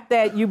an app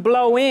that you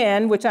blow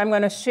in, which I'm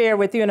going to share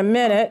with you in a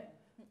minute.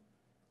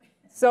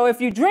 So if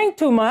you drink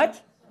too much,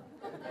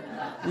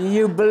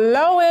 you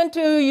blow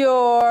into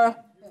your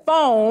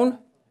phone,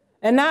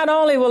 and not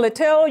only will it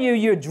tell you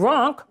you're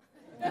drunk,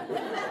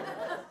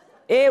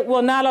 it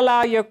will not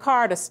allow your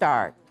car to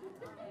start.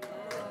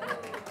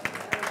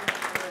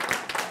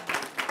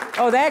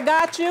 Oh, that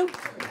got you?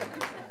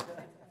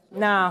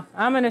 Now,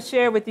 I'm going to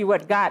share with you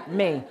what got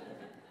me.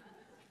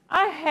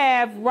 I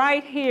have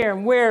right here,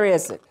 and where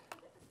is it?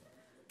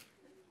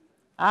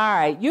 All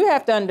right, you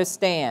have to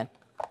understand.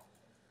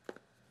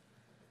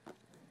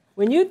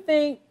 When you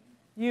think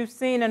you've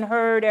seen and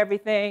heard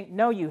everything,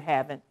 no, you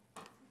haven't.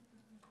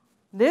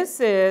 This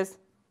is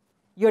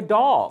your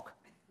dog.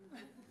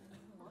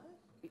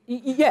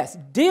 Yes,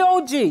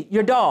 D-O-G,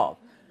 your dog.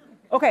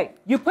 Okay,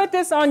 you put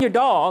this on your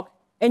dog,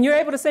 and you're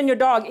able to send your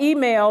dog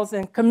emails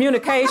and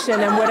communication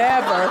and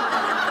whatever.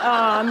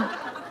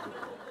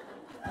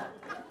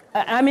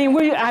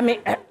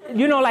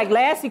 You know, like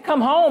Lassie,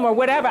 come home or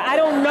whatever. I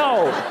don't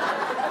know.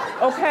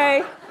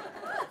 Okay?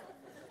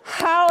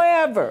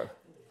 However,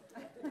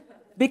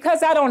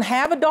 because I don't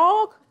have a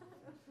dog,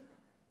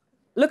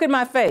 look at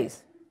my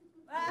face.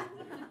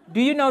 Do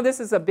you know this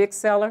is a big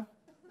seller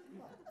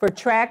for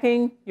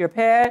tracking your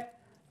pet,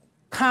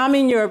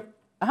 calming your...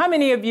 How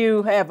many of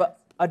you have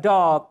a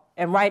dog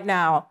and right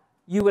now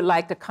you would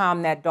like to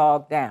calm that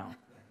dog down?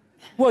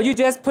 Well, you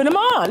just put him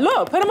on.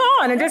 Look, put him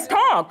on and just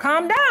talk.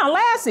 Calm down,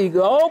 Lassie.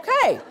 Go,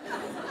 okay.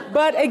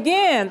 But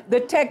again, the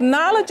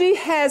technology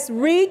has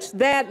reached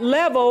that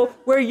level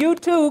where you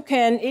too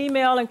can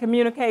email and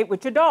communicate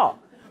with your dog.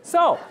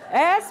 So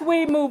as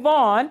we move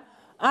on,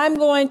 I'm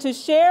going to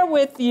share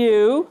with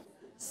you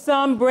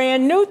some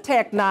brand new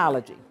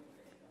technology.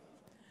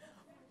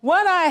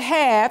 What I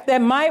have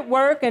that might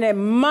work and it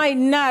might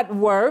not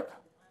work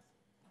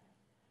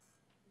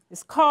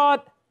is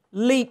called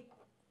leap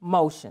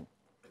motion.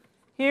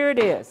 Here it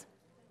is.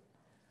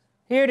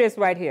 Here it is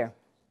right here.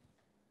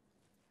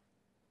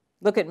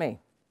 Look at me.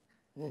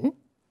 Mm-hmm.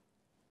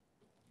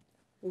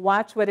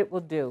 Watch what it will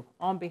do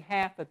on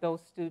behalf of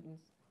those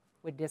students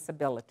with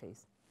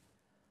disabilities.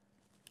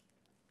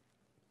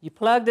 You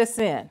plug this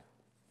in.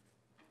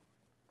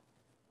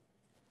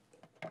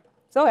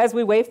 So as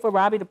we wait for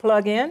Robbie to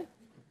plug in,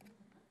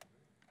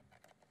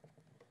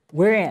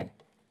 we're in.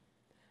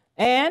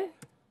 And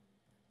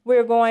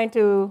we're going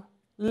to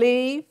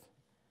leave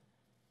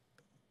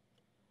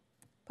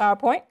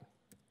PowerPoint.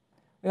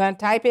 We're going to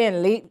type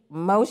in leap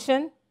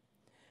motion.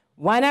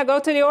 Why not go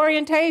to the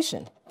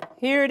orientation?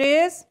 Here it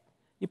is.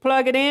 You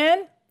plug it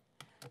in,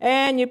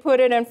 and you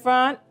put it in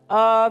front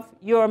of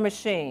your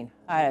machine.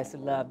 I just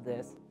love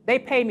this. They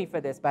pay me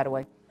for this, by the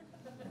way.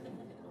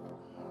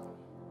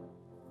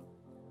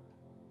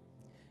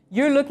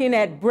 You're looking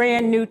at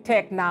brand new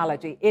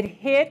technology. It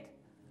hit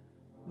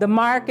the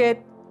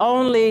market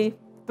only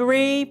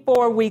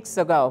 3-4 weeks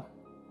ago.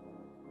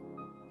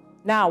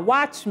 Now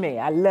watch me.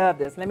 I love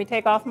this. Let me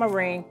take off my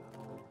ring.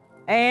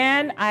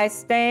 And I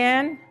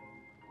stand.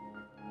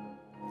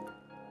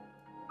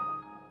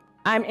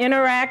 I'm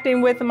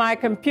interacting with my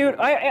computer.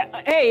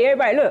 Hey,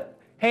 everybody, look.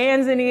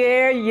 Hands in the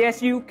air.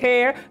 Yes, you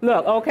care.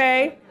 Look,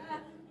 okay?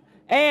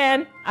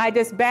 And I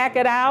just back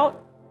it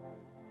out.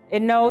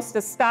 It knows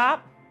to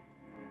stop.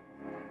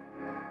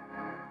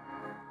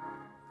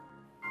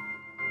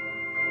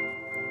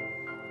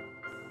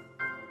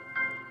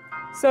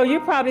 So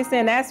you're probably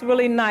saying, that's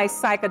really nice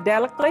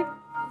psychedelically.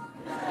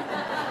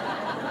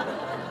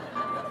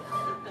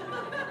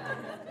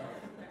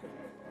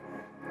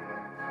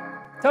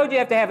 Told you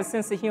have to have a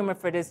sense of humor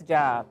for this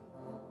job.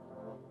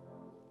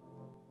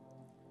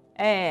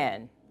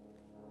 And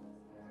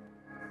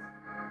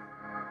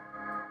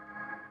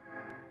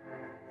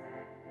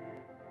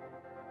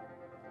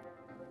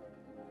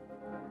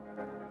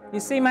you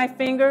see my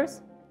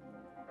fingers?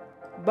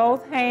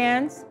 Both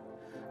hands.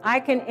 I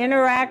can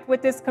interact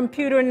with this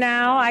computer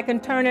now. I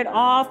can turn it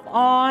off,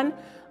 on.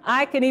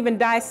 I can even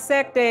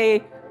dissect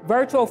a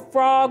virtual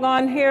frog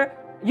on here.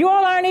 You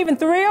all aren't even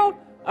thrilled?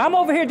 I'm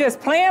over here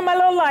just playing my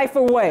little life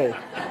away.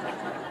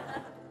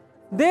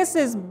 This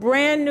is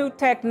brand new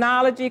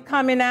technology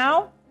coming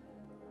out.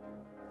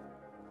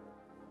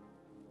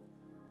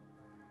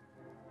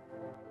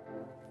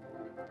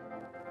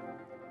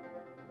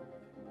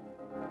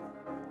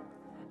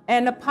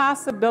 And the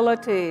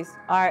possibilities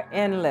are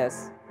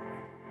endless.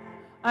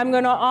 I'm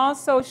going to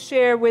also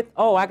share with,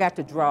 oh, I got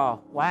to draw.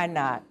 Why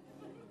not?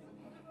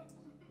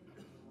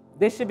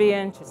 This should be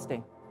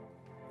interesting.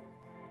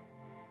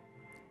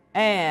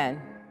 And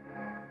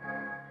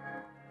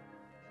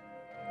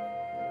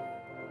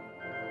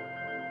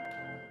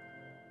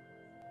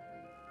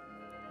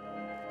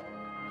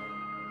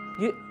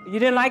you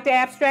didn't like the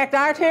abstract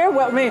art here?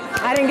 Well, I mean,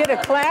 I didn't get a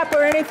clap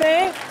or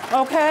anything,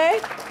 okay?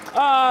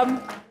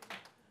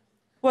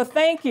 Well,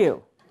 thank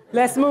you.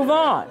 Let's move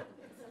on.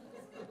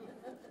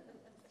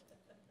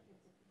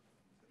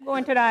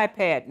 Going to the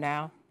iPad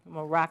now. I'm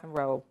going to rock and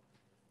roll.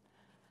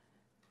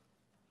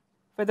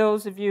 For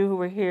those of you who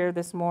were here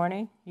this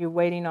morning, you're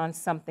waiting on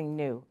something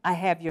new. I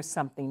have your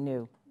something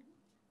new.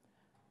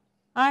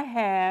 I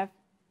have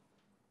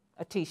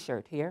a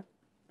T-shirt here.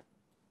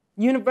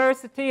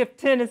 University of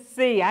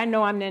Tennessee. I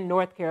know I'm in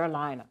North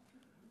Carolina.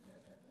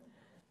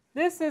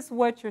 This is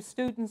what your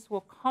students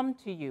will come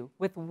to you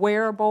with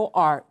wearable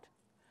art.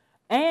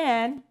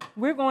 And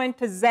we're going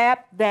to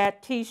zap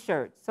that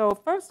T-shirt. So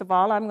first of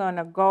all, I'm going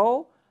to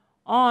go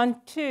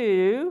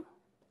onto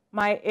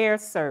my air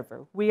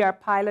server. We are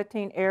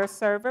piloting air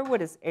server.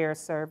 What is air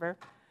server?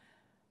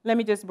 let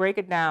me just break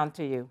it down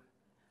to you.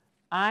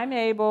 I'm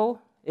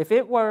able, if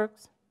it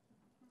works,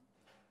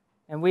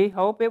 and we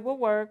hope it will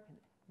work,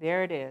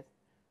 there it is.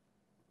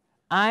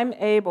 I'm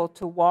able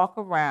to walk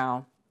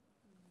around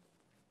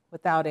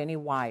without any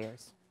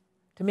wires.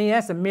 To me,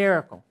 that's a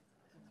miracle.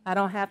 I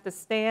don't have to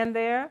stand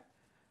there.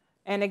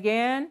 And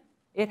again,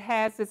 it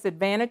has its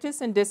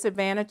advantages and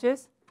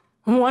disadvantages.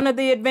 One of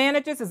the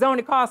advantages is it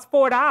only costs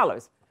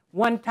 $4,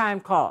 one-time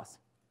cost.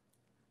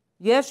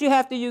 Yes, you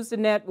have to use the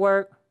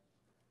network,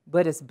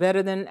 but it's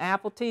better than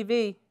Apple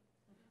TV.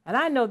 And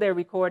I know they're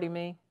recording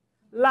me.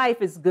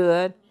 Life is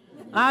good.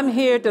 I'm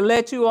here to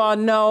let you all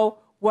know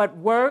what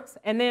works.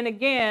 And then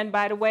again,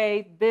 by the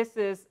way, this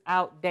is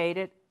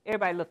outdated.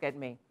 Everybody look at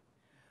me.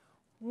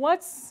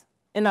 What's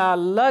in our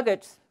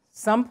luggage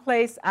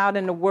someplace out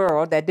in the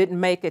world that didn't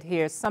make it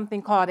here is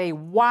something called a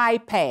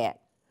Y-pad.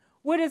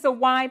 What is a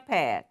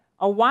Y-pad?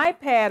 A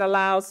Y-pad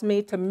allows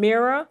me to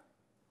mirror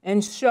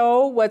and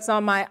show what's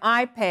on my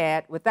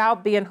iPad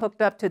without being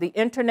hooked up to the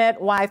internet,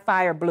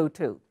 Wi-Fi, or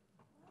Bluetooth.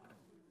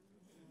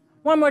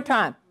 One more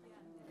time.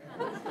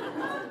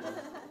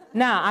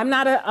 Now, I'm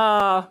not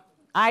a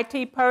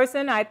IT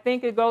person. I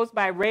think it goes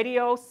by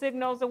radio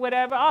signals or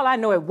whatever. All I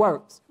know, it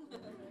works.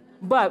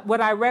 But would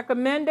I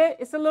recommend it?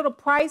 It's a little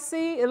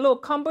pricey, a little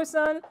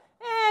cumbersome,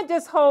 and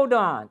just hold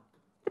on.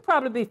 It'll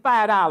probably be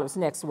 $5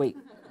 next week.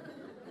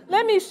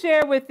 Let me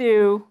share with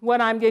you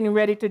what I'm getting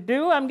ready to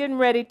do. I'm getting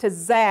ready to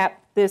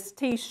zap this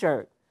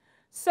T-shirt.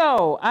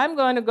 So I'm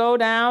going to go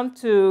down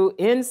to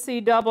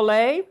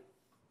NCAA,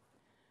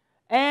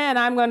 and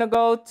I'm going to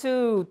go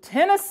to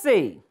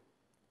Tennessee.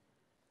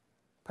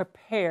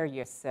 Prepare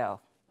yourself,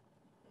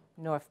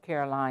 North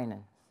Carolina.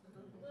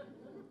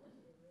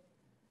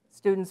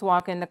 Students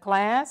walk into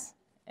class,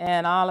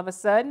 and all of a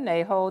sudden,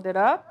 they hold it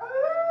up.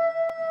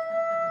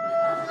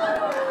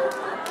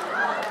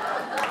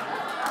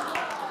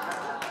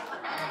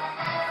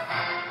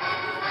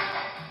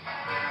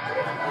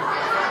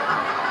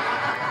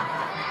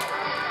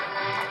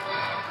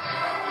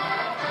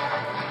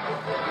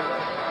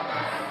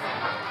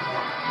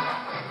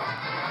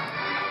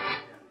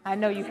 I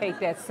know you hate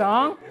that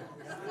song.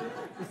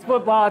 It's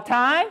football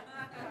time.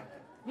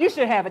 You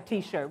should have a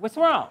T-shirt. What's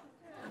wrong?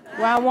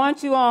 Well, I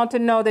want you all to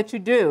know that you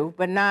do,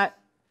 but not.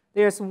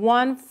 There's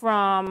one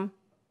from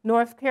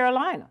North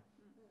Carolina.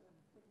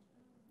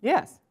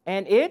 Yes,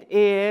 and it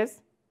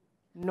is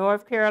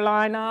North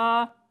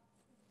Carolina.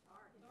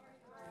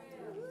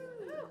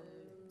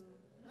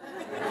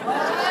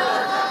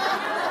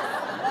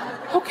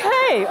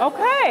 Okay.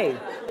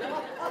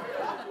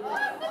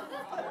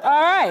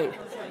 All right.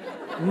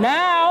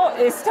 Now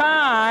it's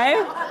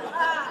time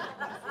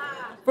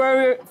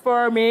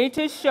for me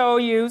to show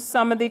you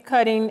some of the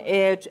cutting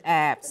edge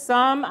apps.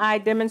 Some I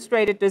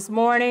demonstrated this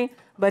morning,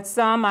 but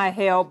some I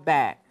held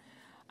back.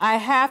 I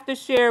have to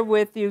share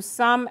with you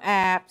some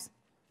apps,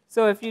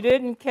 so if you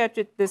didn't catch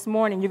it this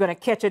morning, you're going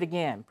to catch it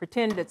again.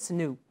 Pretend it's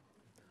new.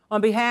 On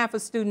behalf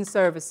of Student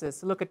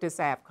Services, look at this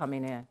app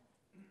coming in.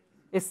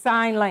 It's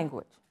sign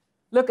language.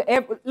 Look,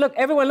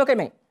 everyone look at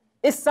me.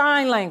 It's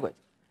sign language.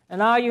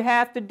 And all you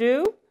have to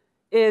do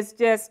is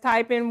just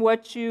type in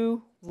what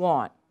you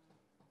want.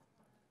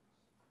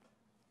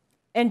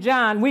 And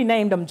John, we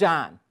named him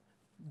John.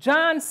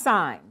 John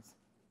Signs.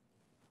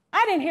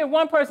 I didn't hear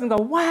one person go,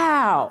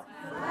 wow.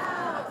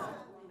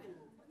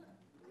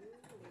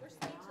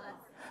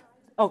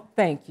 Oh,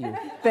 thank you.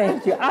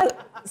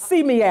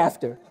 See me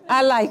after.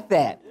 I like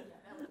that.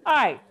 All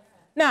right.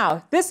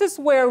 Now, this is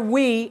where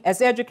we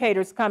as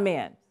educators come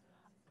in.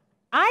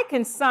 I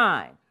can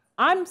sign.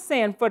 I'm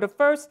saying for the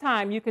first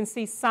time, you can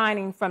see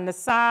signing from the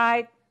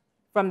side,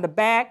 from the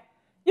back.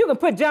 You can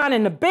put John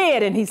in the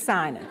bed and he's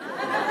signing.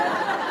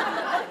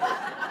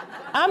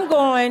 I'm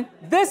going,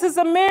 this is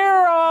a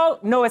mural.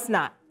 No, it's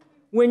not.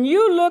 When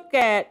you look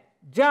at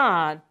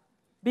John,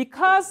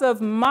 because of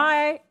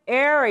my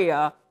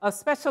area of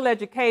special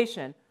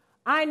education,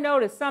 I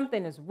noticed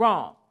something is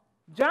wrong.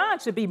 John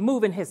should be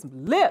moving his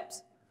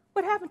lips.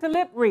 What happened to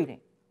lip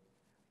reading?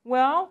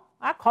 Well,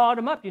 I called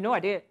him up. You know I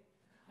did.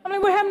 I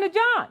mean, what happened to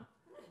John?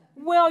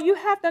 Well, you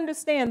have to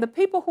understand, the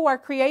people who are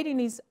creating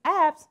these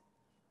apps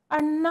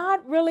are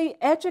not really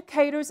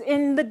educators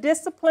in the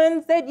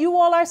disciplines that you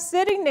all are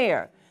sitting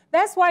there.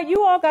 That's why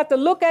you all got to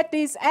look at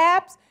these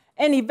apps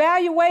and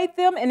evaluate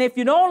them, and if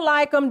you don't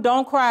like them,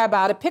 don't cry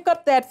about it. Pick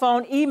up that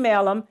phone,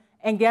 email them,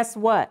 and guess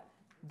what?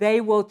 They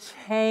will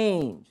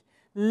change.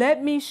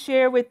 Let me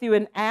share with you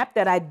an app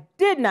that I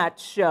did not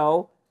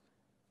show,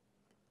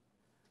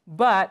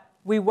 but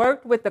we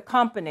worked with the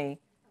company.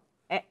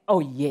 Oh,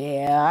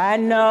 yeah, I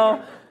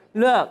know.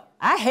 Look,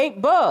 I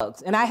hate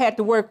bugs, and I had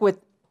to work with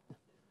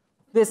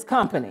this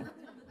company.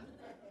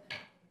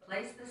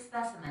 Place the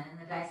specimen in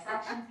the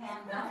dissection pan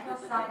ventral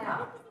side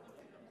up.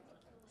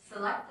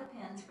 Select the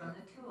pins from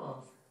the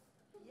tools.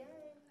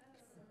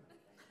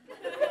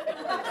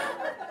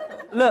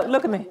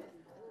 Look at me.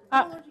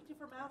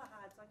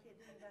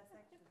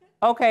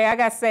 Okay, I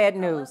got sad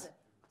news.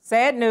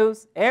 Sad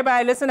news.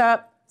 Everybody listen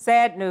up.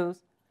 Sad news.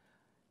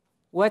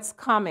 What's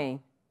coming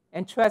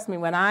And trust me,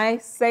 when I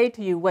say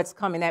to you what's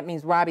coming, that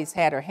means Robbie's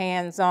had her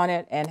hands on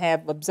it and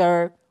have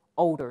observed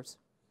odors.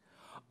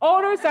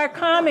 Odors are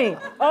coming.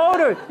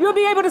 Odors. You'll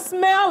be able to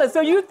smell it. So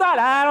you thought,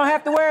 I don't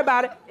have to worry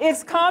about it.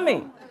 It's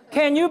coming.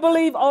 Can you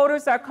believe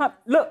odors are coming?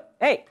 Look,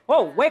 hey,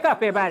 whoa, wake up,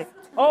 everybody.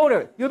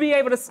 Odor. You'll be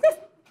able to sniff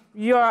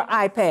your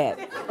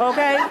iPad,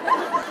 okay?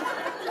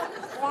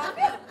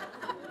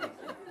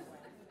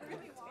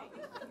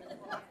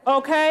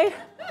 Okay?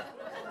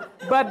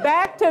 But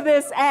back to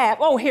this app.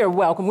 Oh, here,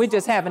 welcome. We're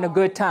just having a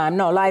good time.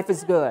 No, life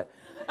is good.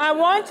 I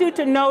want you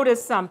to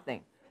notice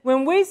something.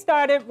 When we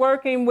started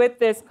working with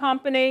this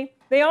company,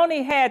 they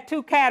only had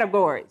 2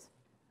 categories: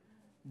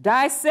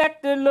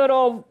 dissect the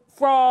little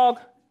frog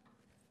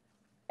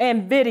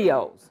and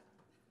videos.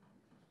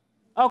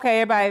 Okay,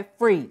 everybody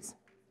freeze.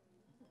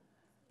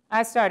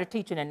 I started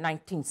teaching in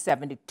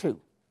 1972.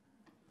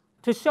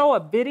 To show a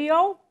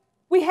video,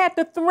 we had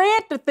to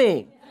thread the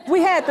thing.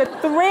 We had to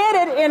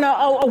thread it in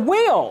a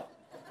wheel.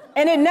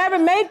 And it never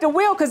made the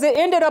wheel because it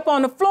ended up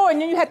on the floor, and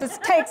then you had to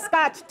take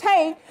Scotch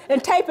tape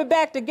and tape it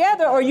back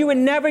together, or you would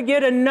never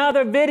get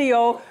another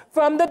video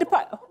from the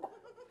department.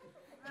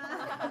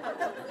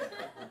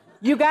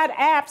 You got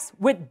apps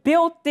with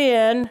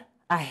built-in,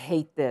 I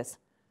hate this,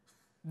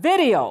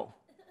 video.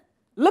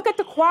 Look at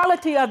the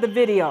quality of the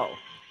video.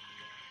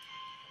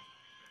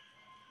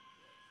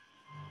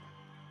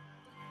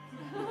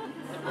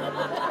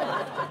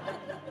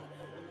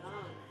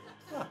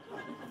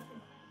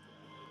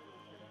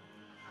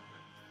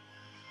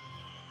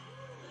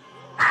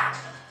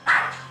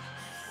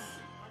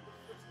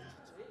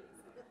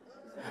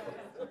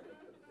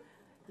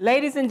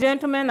 Ladies and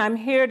gentlemen, I'm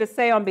here to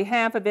say on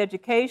behalf of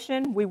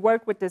education, we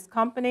work with this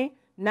company.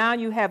 Now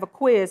you have a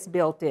quiz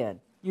built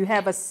in. You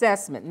have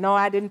assessment. No,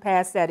 I didn't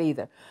pass that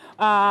either.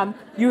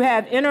 You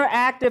have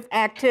interactive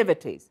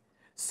activities.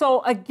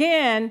 So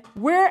again,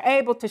 we're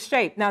able to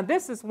shape. Now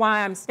this is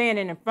why I'm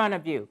standing in front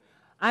of you.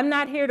 I'm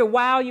not here to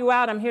wow you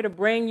out. I'm here to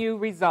bring you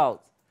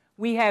results.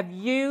 We have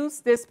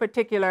used this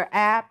particular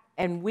app,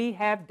 and we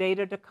have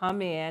data to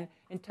come in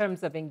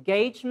terms of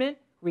engagement,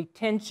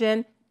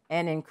 retention,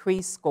 and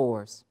increased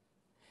scores.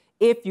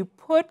 If you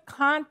put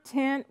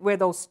content where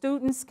those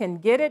students can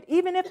get it,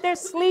 even if they're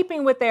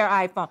sleeping with their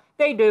iPhone,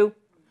 they do,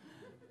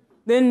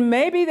 then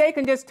maybe they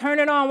can just turn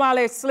it on while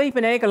they're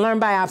sleeping and they can learn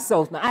by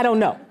osmosis. I don't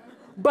know.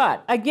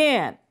 But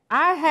again,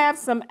 I have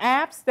some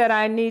apps that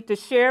I need to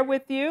share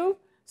with you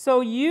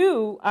so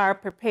you are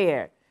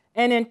prepared.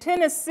 And in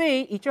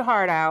Tennessee, eat your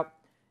heart out,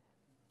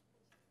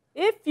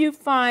 if you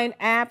find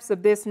apps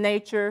of this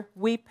nature,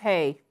 we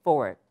pay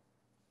for it.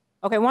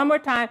 Okay, one more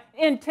time.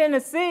 In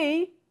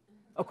Tennessee,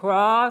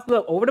 across,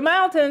 look, over the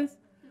mountains,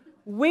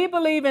 we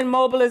believe in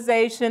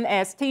mobilization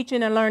as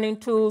teaching and learning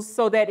tools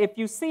so that if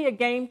you see a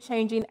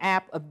game-changing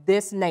app of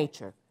this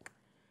nature,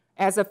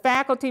 as a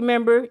faculty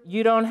member,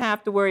 you don't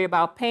have to worry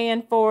about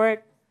paying for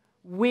it.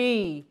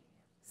 We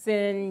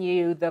send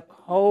you the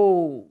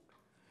code.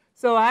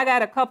 So I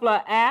got a couple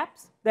of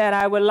apps that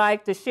I would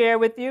like to share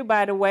with you.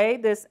 By the way,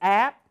 this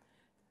app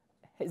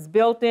is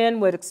built in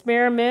with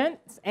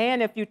experiments,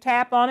 and if you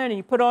tap on it and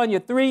you put on your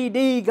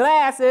 3D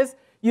glasses,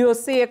 you'll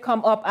see it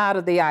come up out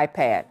of the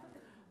iPad.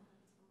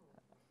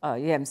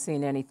 You haven't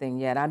seen anything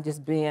yet. I'm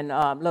just being,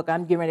 look,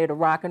 I'm getting ready to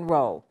rock and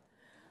roll.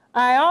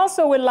 I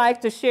also would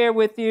like to share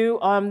with you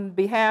on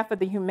behalf of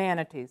the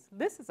humanities.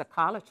 This is a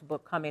college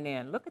book coming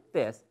in. Look at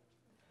this.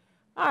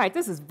 All right,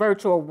 this is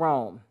Virtual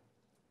Rome.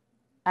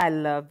 I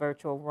love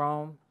Virtual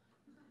Rome.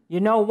 You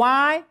know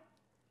why?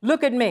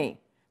 Look at me.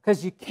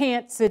 Because you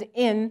can't sit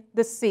in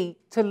the seat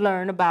to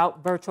learn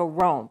about Virtual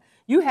Rome.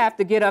 You have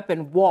to get up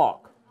and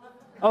walk,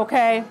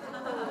 okay?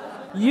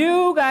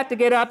 You got to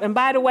get up. And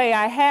by the way,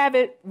 I have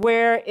it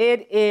where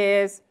it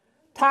is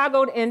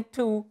toggled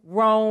into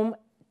Rome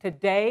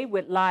today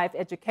with live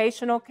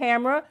educational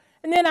camera.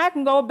 And then I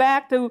can go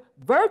back to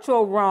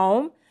Virtual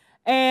Rome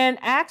and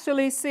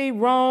actually see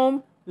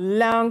Rome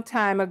long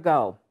time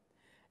ago.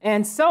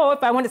 And so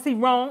if I want to see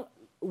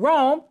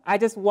Rome, I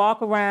just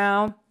walk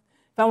around.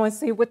 If I want to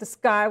see what the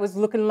sky was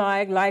looking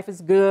like, life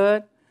is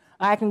good.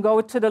 I can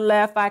go to the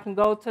left, I can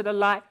go to the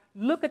right.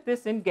 Look at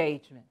this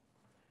engagement.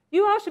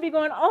 You all should be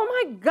going,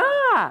 oh my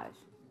gosh.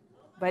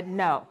 But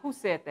no, who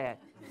said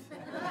that?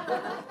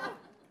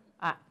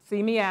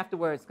 See me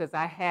afterwards because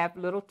I have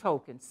little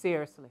tokens,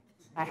 seriously.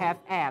 I have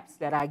apps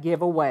that I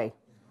give away.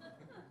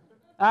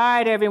 All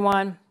right,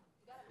 everyone.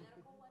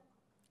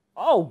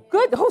 Oh,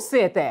 good, who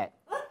said that?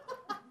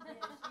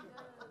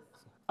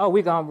 Oh,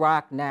 we're going to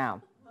rock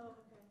now.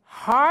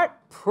 Heart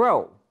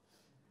Pro.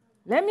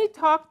 Let me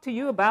talk to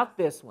you about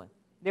this one.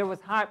 There was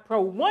Heart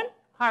Pro 1,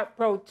 Heart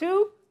Pro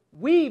 2.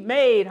 We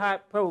made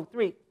Heart Pro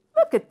 3.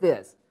 Look at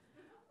this.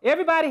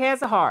 Everybody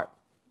has a heart.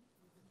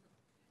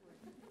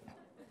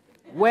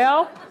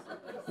 Well,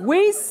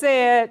 we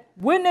said,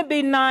 wouldn't it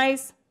be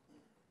nice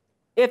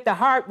if the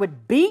heart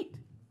would beat?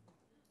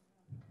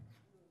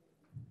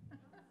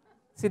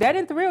 See, that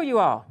didn't thrill you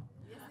all.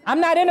 I'm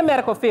not in the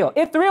medical field.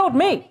 It thrilled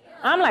me.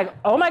 I'm like,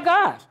 oh my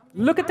gosh,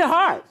 look at the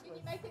heart.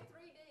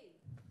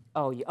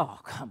 Oh, yeah. Oh,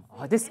 come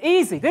on. This is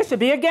easy. This should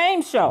be a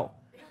game show.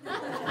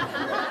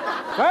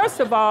 First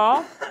of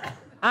all,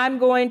 I'm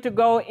going to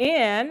go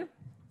in.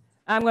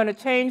 I'm going to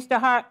change the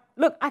heart.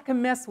 Look, I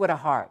can mess with a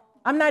heart.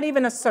 I'm not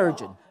even a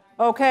surgeon,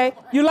 okay?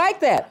 You like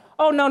that?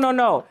 Oh, no, no,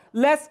 no.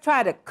 Let's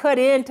try to cut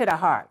into the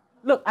heart.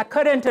 Look, I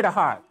cut into the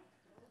heart.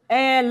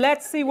 And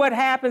let's see what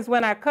happens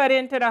when I cut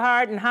into the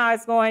heart and how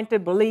it's going to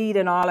bleed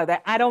and all of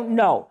that. I don't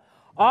know.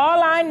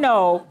 All I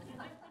know,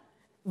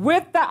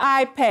 with the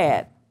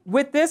iPad,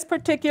 with this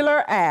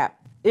particular app,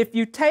 if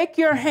you take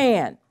your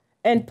hand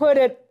and put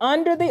it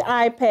under the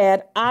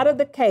iPad out of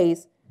the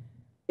case,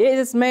 it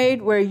is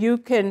made where you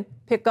can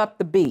pick up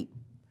the beat.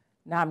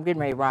 Now I'm getting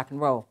ready to rock and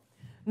roll.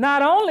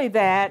 Not only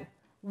that,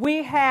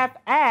 we have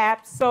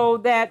apps so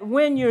that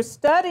when you're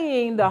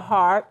studying the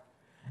heart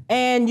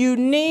and you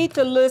need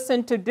to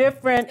listen to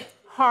different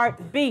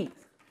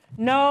heartbeats.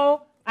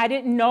 No, I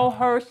didn't know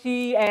her.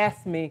 She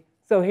asked me.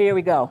 So here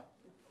we go.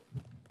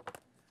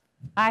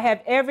 I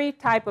have every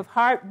type of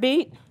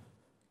heartbeat.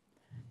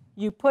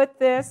 You put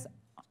this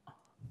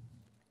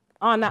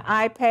on the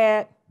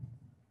iPad,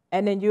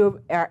 and then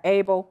you are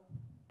able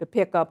to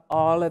pick up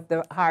all of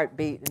the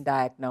heartbeat and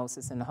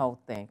diagnosis and the whole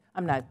thing.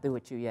 I'm not through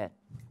with you yet.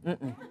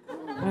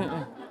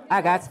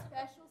 I got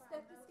special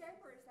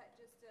stethoscope, or is that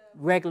just a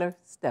regular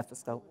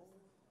stethoscope.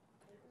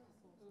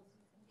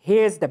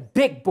 Here's the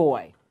big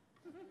boy.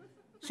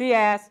 She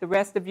asked, the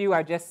rest of you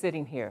are just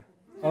sitting here,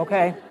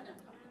 okay?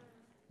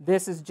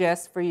 This is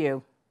just for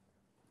you.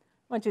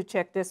 Why don't you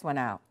check this one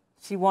out?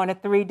 She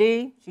wanted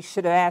 3D. She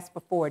should have asked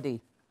for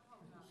 4D.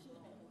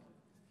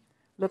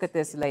 Look at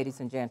this, ladies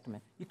and gentlemen.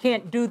 You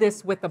can't do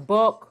this with a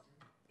book.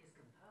 Is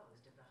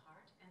composed of the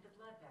heart and the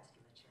blood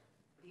vasculature,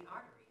 the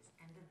arteries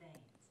and the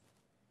veins.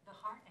 The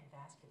heart and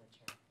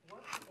vasculature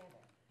work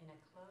together in a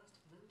closed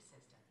loop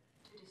system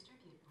to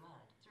distribute blood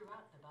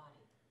throughout the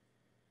body.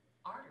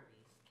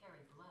 Arteries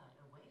carry blood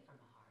away from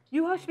the heart.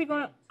 You all should be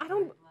going,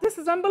 this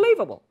is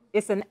unbelievable.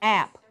 It's an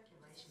app.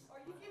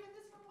 Are you giving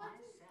this for what?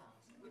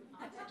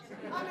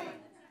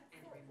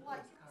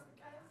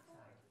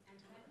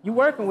 You're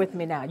working with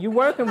me now. You're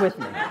working with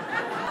me,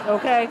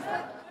 okay?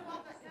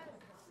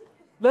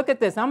 Look at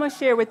this. I'm going to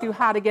share with you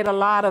how to get a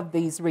lot of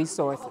these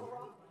resources. All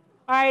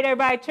right,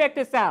 everybody, check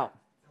this out.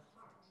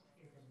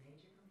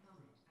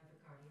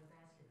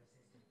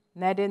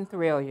 And that didn't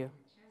thrill you.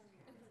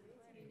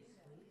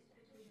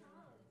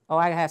 Oh,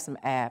 I have some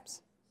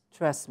apps.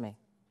 Trust me.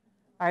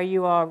 Are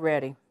you all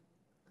ready?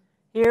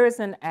 Here is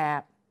an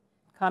app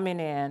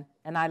coming in,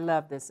 and I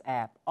love this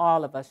app.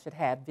 All of us should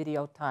have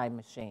Video Time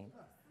Machine.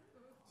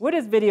 What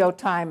is Video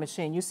Time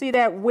Machine? You see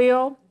that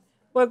wheel?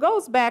 Well, it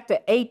goes back to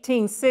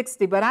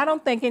 1860, but I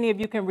don't think any of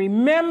you can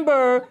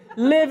remember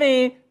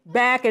living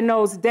back in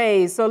those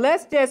days. So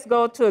let's just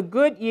go to a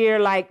good year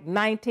like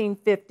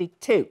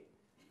 1952.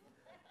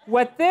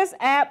 What this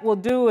app will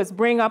do is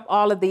bring up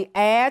all of the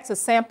ads, a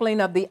sampling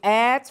of the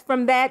ads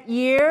from that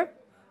year,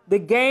 the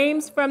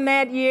games from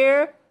that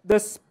year, the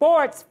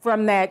sports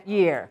from that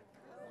year,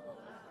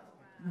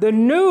 the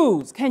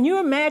news. Can you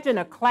imagine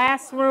a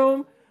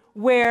classroom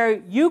where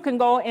you can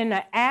go in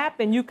the app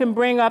and you can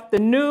bring up the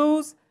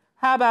news?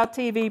 How about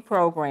TV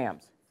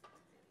programs?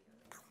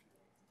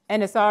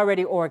 And it's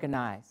already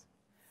organized.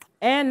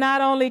 And not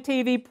only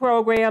TV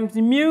programs,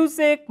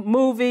 music,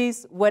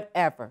 movies,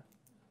 whatever.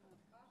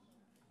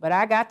 But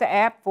I got the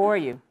app for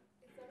you.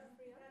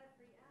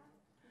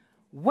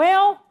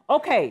 Well,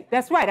 okay,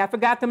 that's right. I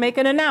forgot to make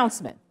an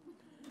announcement.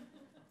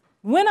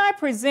 When I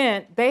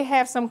present, they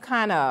have some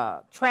kind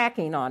of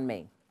tracking on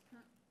me.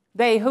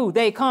 They who?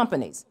 They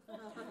companies.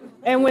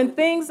 And when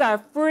things are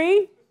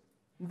free,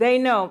 they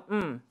know,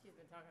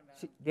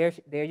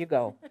 there you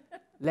go.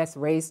 Let's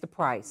raise the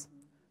price.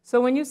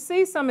 So when you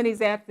see some of these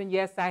apps, and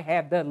yes, I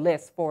have the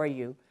list for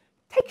you,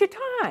 take your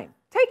time.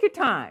 Take your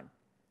time.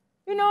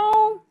 You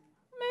know,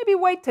 maybe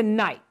wait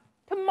tonight,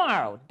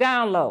 tomorrow,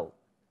 download.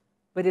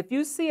 But if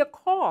you see a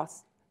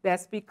cost,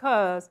 that's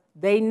because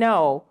they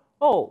know,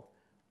 oh,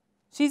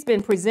 she's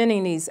been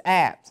presenting these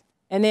apps,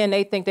 and then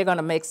they think they're going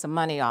to make some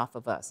money off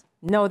of us.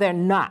 No, they're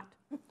not.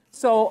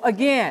 So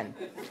again,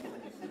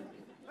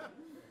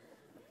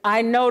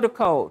 I know the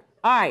code.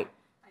 All right,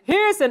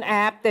 here's an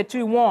app that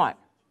you want.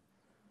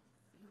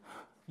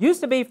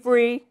 Used to be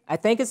free. I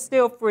think it's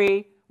still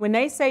free. When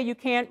they say you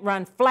can't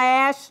run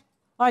Flash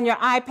on your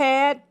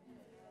iPad,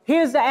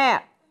 here's the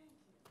app.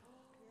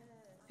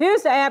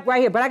 Here's the app right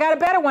here, but I got a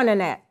better one than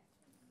that.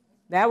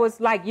 That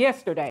was like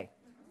yesterday.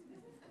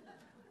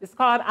 It's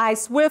called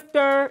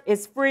iSwifter.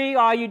 It's free.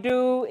 All you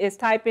do is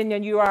type in your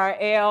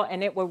URL,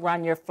 and it will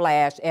run your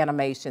Flash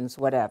animations,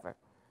 whatever.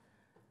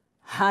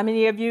 How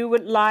many of you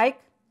would like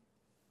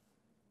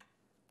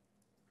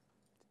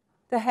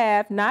to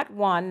have not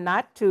one,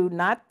 not two,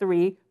 not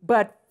three,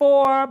 but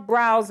 4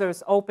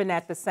 browsers open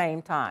at the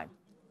same time?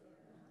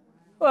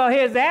 Well,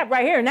 here's that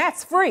right here, and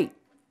that's free.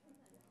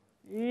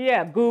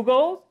 Yeah,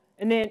 Google,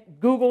 and then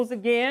Google's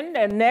again,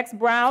 the next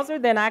browser,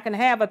 then I can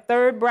have a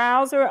 3rd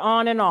browser,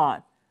 on and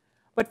on.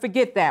 But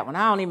forget that one.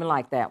 I don't even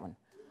like that one.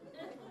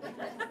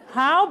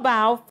 How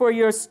about for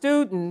your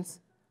students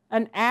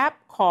an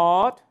app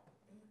called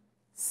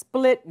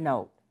Split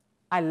Note?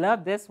 I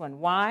love this one.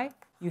 Why?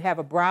 You have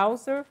a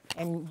browser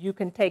and you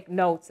can take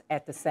notes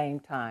at the same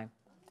time.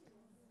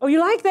 Oh, you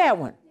like that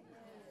one?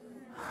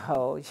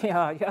 Oh,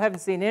 yeah, you haven't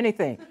seen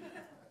anything.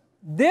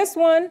 This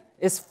one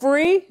is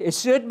free. It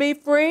should be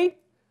free,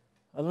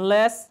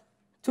 unless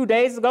 2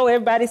 days ago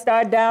everybody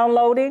started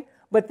downloading.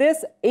 But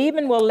this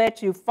even will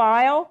let you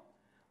file.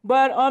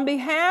 But on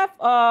behalf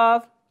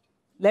of,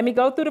 let me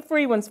go through the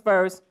free ones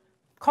first.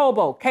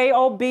 Kobo,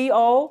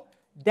 K-O-B-O,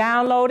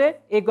 download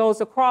it. It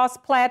goes across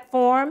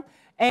platform.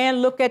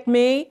 And look at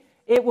me.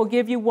 It will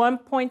give you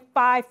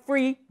 1.5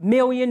 free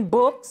million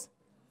books.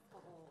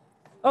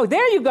 Oh,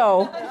 there you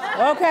go.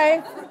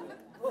 Okay.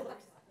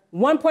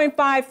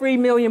 1.5 free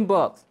million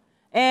books.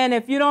 And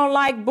if you don't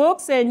like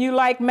books and you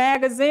like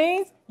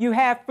magazines, you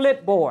have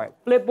Flipboard.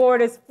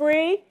 Flipboard is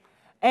free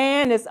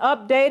and it's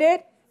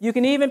updated. You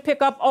can even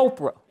pick up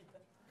Oprah.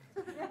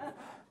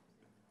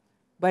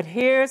 But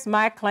here's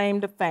my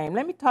claim to fame.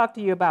 Let me talk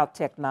to you about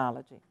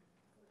technology.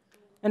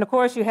 And of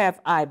course, you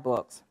have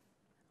iBooks.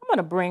 I'm going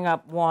to bring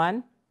up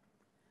one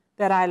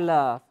that I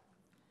love.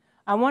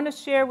 I want to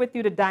share with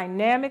you the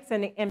dynamics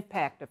and the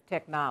impact of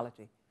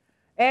technology.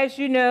 As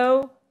you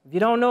know, if you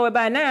don't know it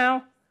by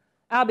now,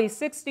 I'll be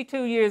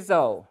 62 years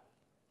old.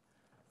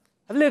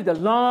 I've lived a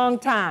long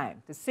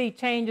time to see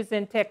changes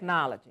in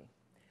technology.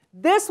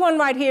 This one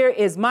right here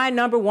is my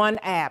 #1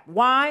 app.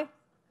 Why?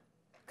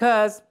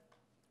 Because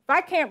if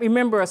I can't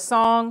remember a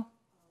song,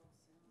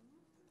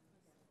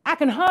 I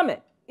can hum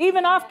it.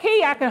 Even off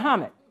key, I can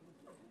hum it.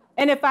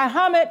 And if I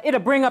hum it, it'll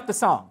bring up the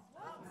song.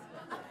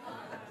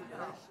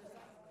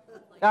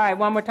 All right,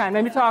 one more time.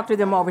 Let me talk to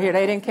them over here.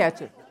 They didn't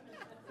catch it.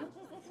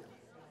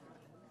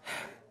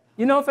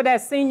 You know, for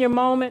that senior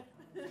moment,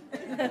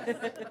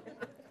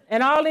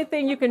 and all the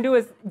thing you can do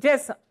is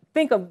just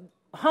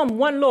hum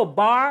one little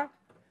bar.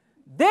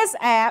 This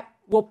app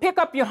will pick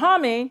up your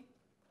humming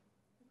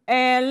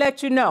and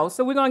let you know.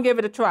 So we're going to give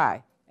it a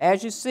try.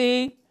 As you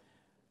see,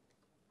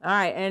 all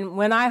right, and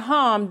when I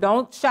hum,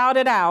 don't shout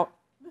it out.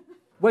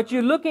 What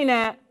you're looking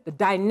at, the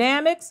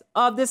dynamics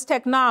of this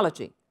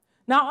technology.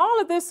 Now,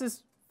 all of this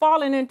is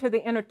falling into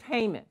the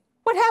entertainment.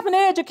 What happened to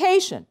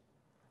education?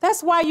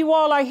 That's why you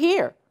all are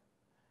here.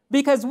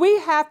 Because we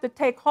have to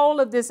take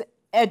hold of this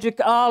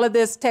all of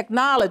this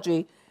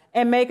technology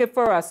and make it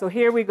for us. So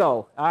here we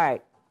go. All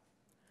right.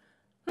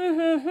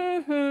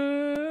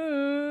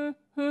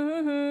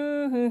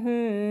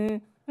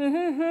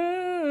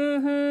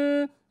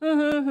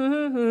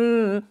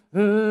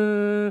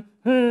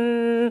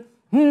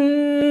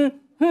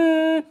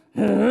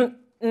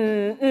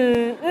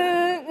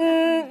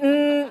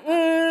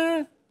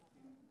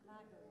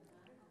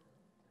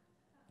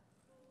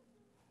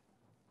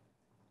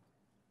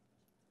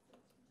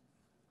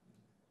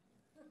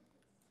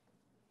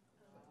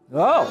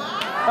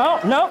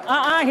 Oh, no,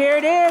 here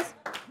it is.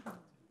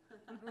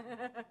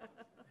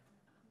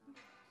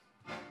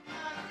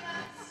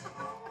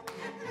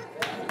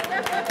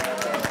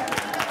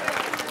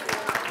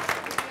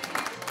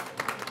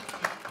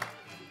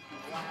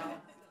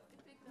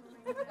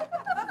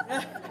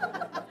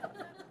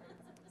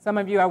 Some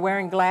of you are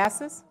wearing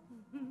glasses.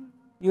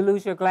 You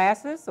lose your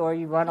glasses or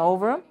you run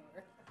over them.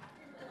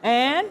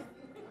 And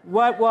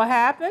what will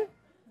happen?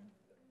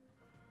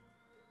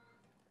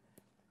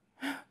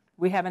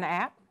 We have an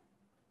app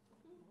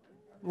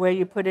where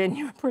you put in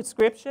your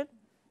prescription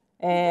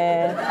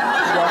and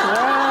walk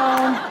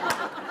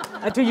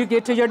around until you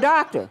get to your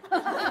doctor.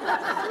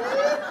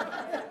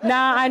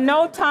 Now, I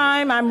know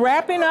time. I'm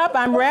wrapping up,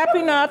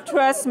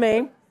 trust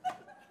me.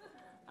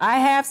 I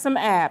have some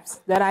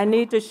apps that I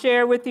need to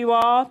share with you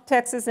all.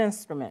 Texas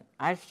Instrument.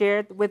 I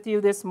shared with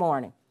you this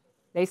morning.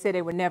 They said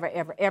they would never,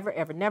 ever, ever,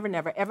 ever, never,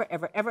 never, ever,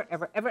 ever, ever,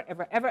 ever, ever,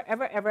 ever, ever,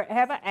 ever, ever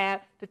have an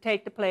app to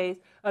take the place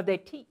of their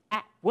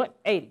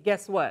TI-180.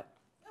 Guess what?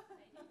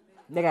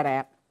 They got an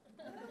app.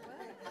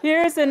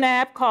 Here's an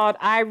app called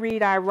I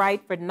Read, I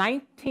Write for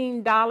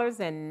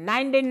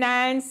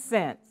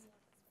 $19.99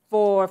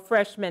 for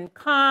freshman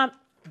comp.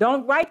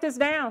 Don't write this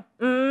down.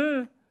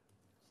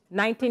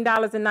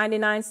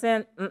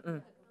 $19.99.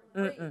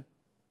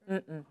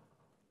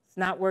 It's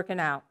not working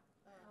out.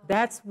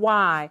 That's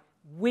why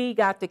we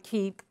got to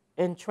keep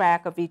in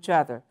track of each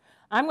other.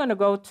 I'm going to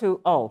go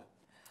to, all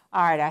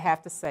right, I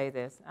have to say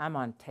this. I'm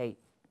on tape.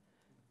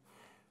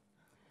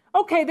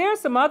 Okay, there's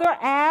some other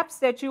apps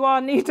that you all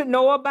need to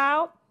know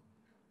about.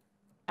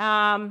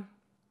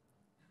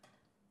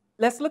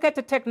 Let's look at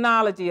the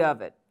technology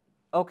of it,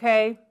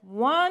 okay?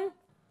 One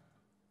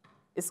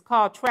is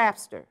called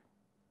Trapster.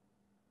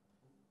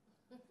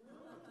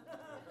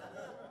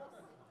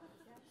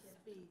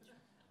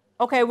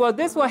 Okay, well,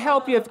 this will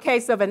help you in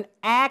case of an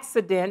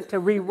accident to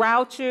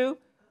reroute you,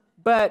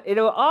 but it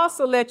will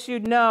also let you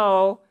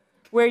know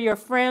where your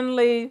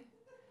friendly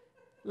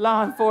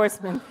law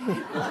enforcement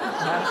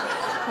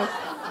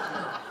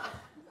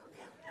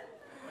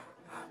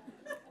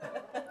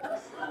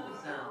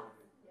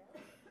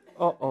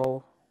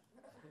Uh-oh.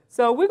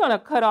 So we're going to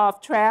cut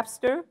off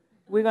Trapster.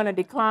 We're going to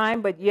decline,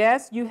 but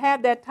yes, you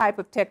have that type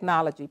of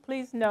technology.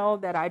 Please know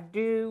that I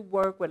do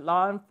work with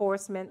law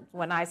enforcement.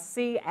 When I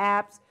see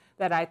apps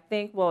that I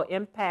think will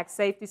impact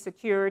safety,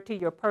 security,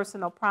 your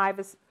personal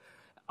privacy,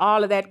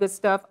 all of that good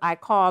stuff, I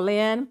call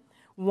in.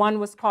 One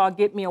was called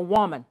Get Me a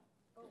Woman.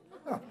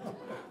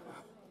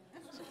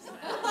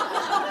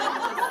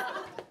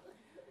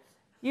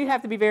 You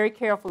have to be very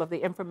careful of the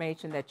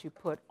information that you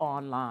put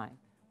online.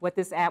 What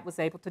this app was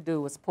able to do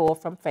was pull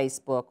from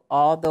Facebook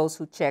all those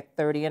who check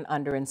 30 and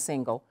under and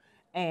single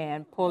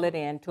and pull it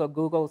into a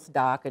Google's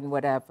Doc and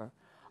whatever,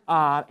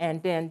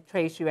 and then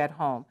trace you at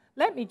home.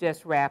 Let me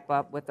just wrap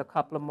up with a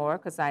couple of more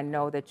because I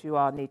know that you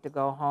all need to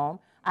go home.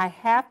 I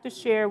have to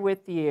share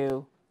with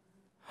you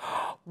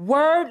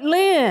Word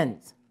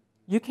Lens.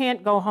 You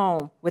can't go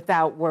home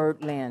without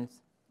Word Lens.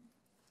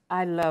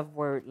 I love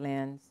Word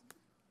Lens.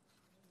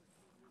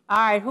 All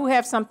right, who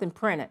have something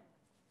printed?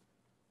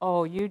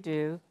 Oh, you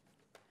do.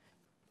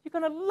 You're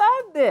going to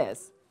love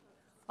this.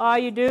 All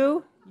you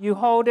do, you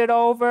hold it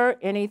over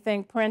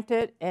anything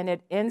printed, and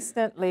it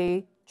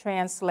instantly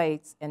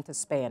translates into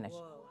Spanish.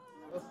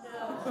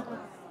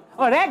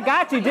 Oh, that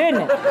got you,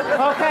 didn't it?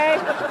 Okay?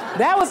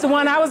 That was the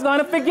one I was going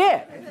to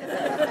forget.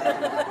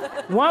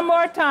 One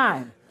more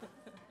time.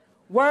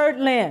 Word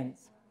Lens.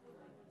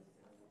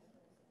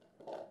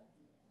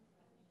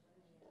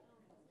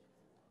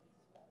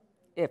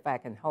 If I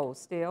can hold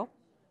still,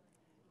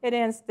 it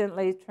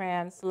instantly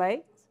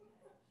translates.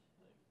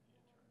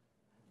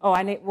 Oh,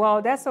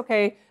 well, that's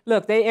okay.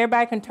 Look,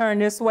 everybody can turn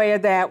this way or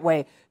that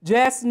way.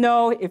 Just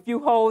know if you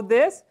hold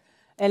this,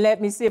 and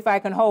let me see if I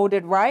can hold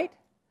it right,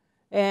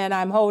 and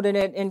I'm holding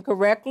it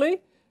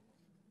incorrectly.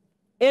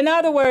 In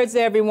other words,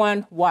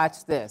 everyone,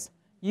 watch this.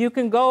 You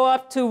can go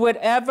up to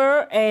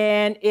whatever,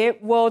 and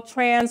it will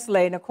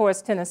translate. And of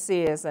course,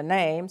 Tennessee is a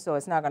name, so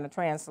it's not going to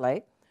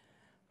translate.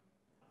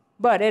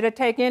 But it'll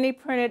take any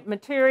printed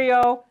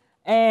material,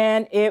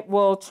 and it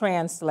will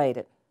translate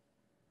it.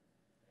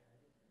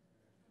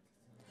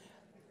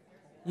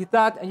 You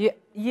thought,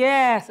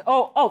 yes,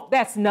 oh,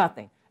 that's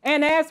nothing.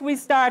 And as we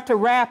start to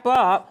wrap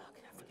up,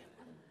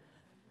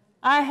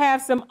 I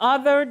have some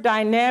other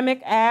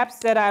dynamic apps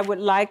that I would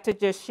like to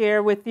just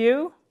share with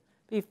you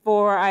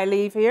before I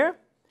leave here.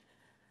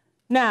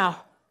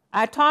 Now,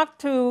 I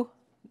talked to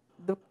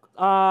the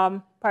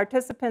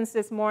participants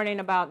this morning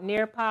about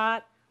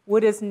Nearpod.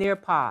 What is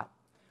Nearpod?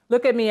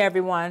 Look at me,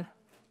 everyone.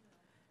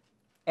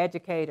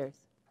 Educators,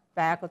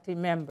 faculty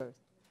members.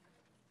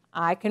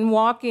 I can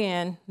walk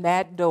in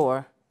that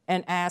door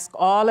and ask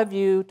all of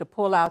you to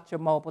pull out your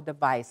mobile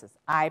devices,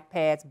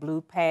 iPads, Blue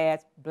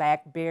Pads,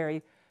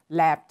 BlackBerry,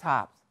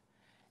 laptops.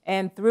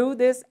 And through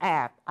this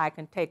app, I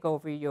can take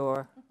over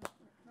your...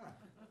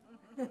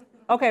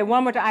 Okay,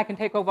 one more time. I can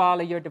take over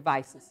all of your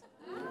devices.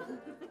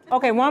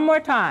 Okay, one more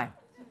time.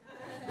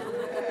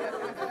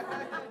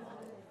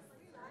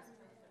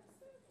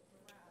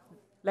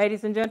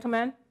 Ladies and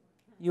gentlemen,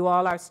 you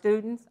all are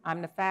students.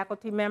 I'm the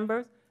faculty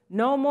members.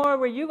 No more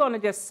were you going to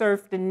just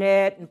surf the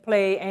net and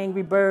play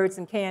Angry Birds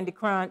and Candy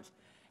Crunch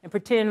and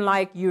pretend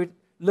like you're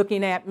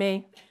looking at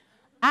me.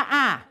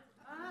 The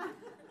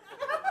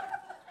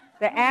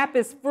app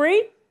is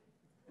free.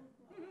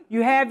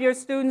 You have your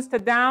students to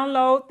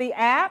download the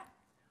app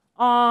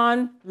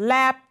on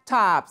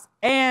laptops,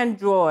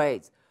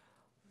 Androids,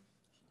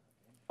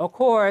 of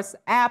course,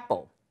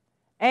 Apple.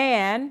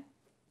 And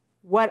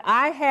what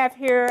I have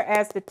here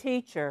as the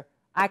teacher,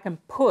 I can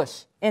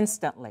push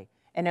instantly,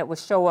 and it will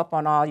show up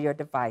on all your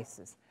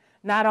devices.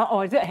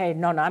 Hey,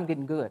 no, I'm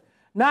getting good.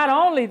 Not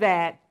only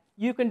that,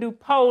 you can do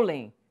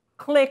polling,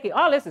 clicking.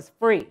 All this is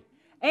free.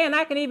 And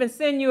I can even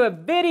send you a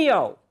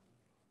video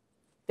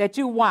that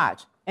you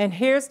watch. And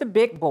here's the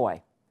big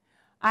boy.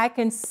 I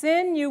can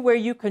send you where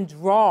you can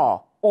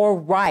draw or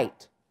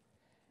write.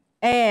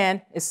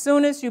 And as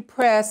soon as you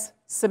press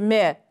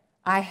submit,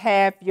 I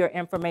have your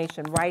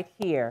information right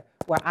here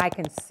where I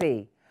can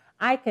see.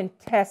 I can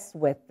test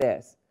with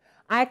this.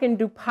 I can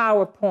do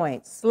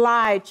PowerPoint,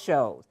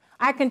 slideshows.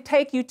 I can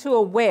take you to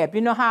a web.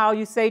 You know how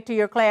you say to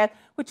your class,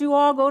 would you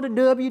all go to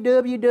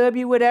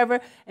www, whatever,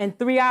 and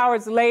 3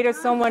 hours later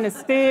someone is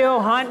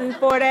still hunting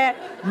for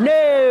that?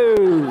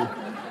 No.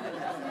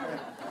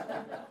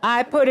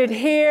 I put it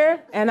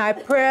here, and I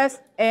press,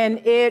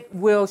 and it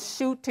will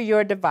shoot to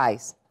your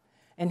device.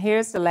 And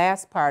here's the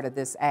last part of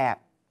this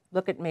app.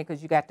 Look at me,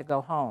 because you got to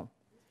go home.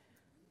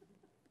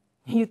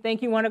 You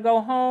think you want to go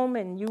home,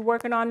 and you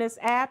working on this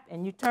app,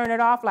 and you turn it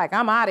off like,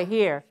 I'm out of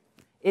here.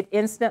 It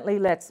instantly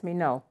lets me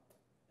know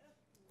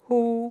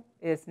who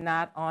is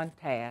not on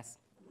task.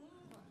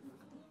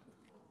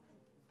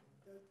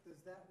 Does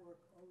that work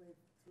only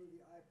through the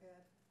iPad?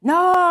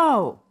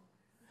 No.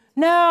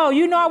 No,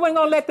 you know I wasn't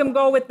going to let them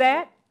go with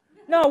that.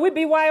 No, we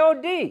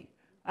BYOD.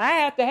 I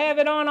have to have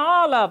it on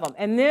all of them.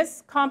 And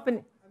this company...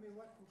 I mean,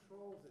 what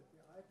controls it? The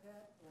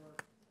iPad or...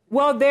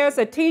 Well, there's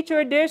a teacher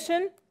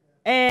edition,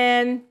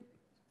 and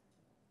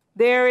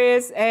there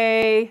is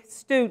a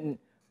student.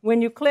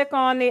 When you click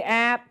on the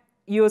app,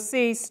 you'll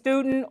see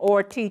student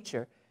or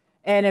teacher.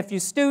 And if you're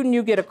student,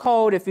 you get a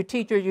code. If you're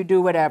teacher, you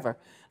do whatever.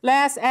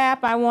 Last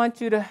app I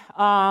want you to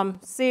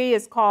see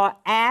is called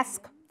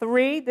Ask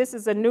 3. This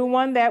is a new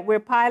one that we're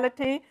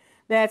piloting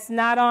that's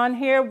not on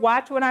here.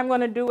 Watch what I'm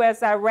going to do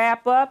as I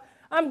wrap up.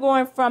 I'm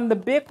going from the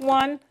big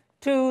one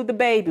to the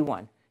baby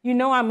one. You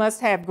know I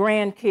must have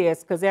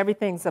grandkids because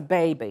everything's a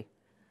baby.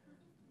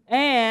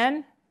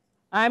 And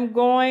I'm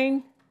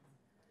going,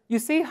 you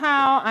see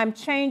how I'm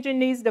changing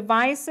these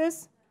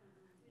devices?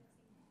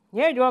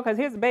 Yeah, you are, because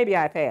here's the baby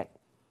iPad.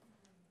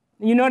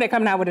 You know they're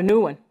coming out with a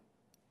new one.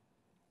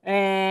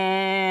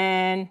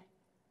 And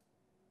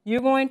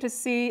you're going to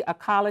see a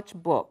college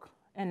book.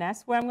 And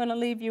that's where I'm going to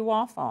leave you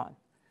off on.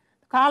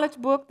 The college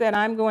book that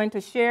I'm going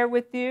to share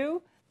with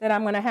you, that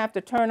I'm going to have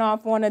to turn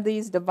off one of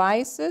these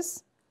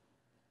devices.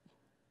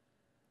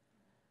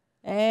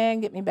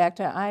 And get me back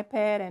to an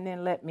iPad and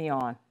then let me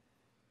on.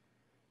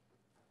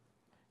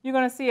 You're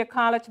going to see a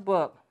college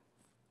book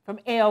from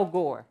Al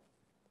Gore,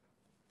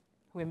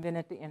 who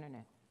invented the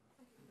internet.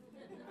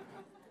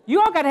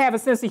 You all got to have a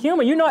sense of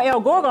humor. You know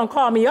Al Gore going to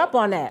call me up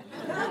on that.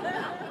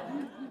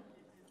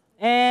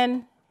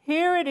 And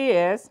here it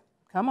is.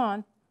 Come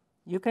on.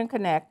 You can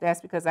connect. That's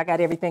because I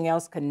got everything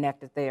else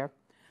connected there.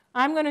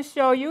 I'm going to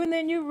show you, and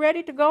then you're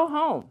ready to go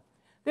home.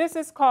 This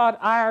is called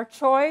Our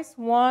Choice,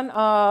 one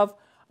of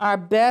our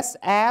best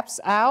apps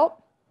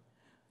out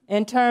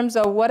in terms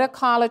of what a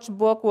college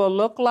book will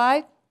look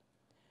like.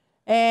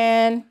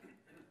 And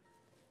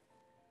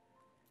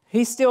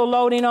he's still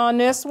loading on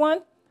this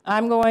one.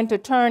 I'm going to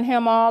turn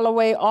him all the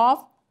way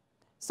off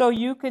so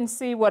you can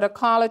see what a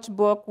college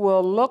book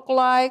will look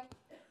like.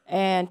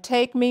 And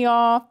take me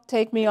off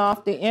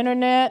the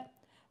internet,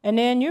 and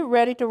then you're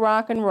ready to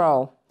rock and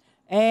roll.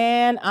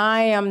 And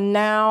I am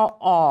now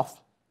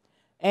off.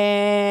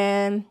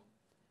 And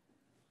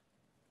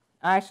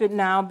I should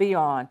now be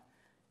on.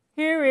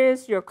 Here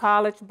is your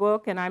college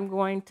book, and I'm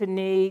going to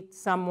need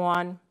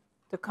someone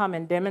to come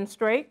and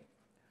demonstrate.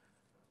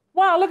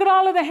 Wow, look at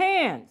all of the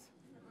hands.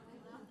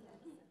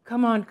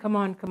 Come on, come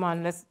on, come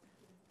on.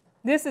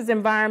 This is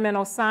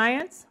environmental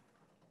science.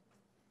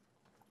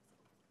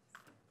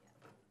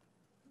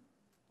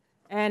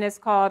 And it's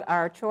called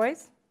Our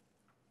Choice.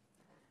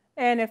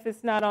 And if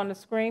it's not on the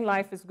screen,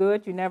 life is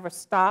good. You never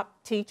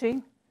stop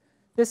teaching.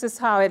 This is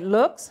how it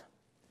looks.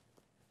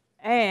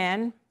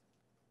 And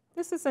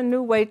this is a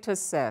new way to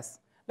assess.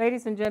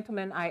 Ladies and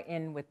gentlemen, I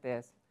end with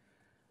this.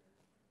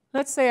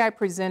 Let's say I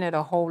presented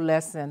a whole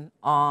lesson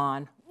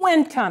on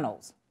wind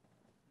tunnels.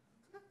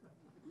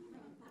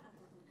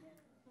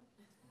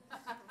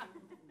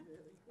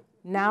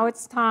 Now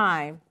it's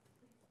time,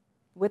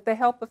 with the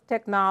help of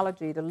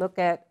technology, to look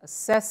at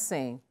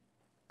assessing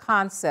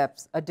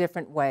concepts a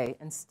different way.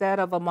 Instead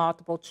of a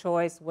multiple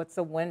choice, what's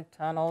a wind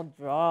tunnel,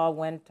 draw a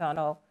wind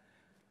tunnel,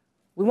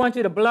 we want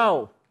you to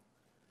blow.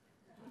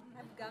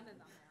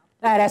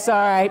 That's all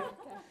right.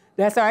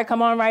 That's all right.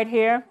 Come on right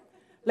here.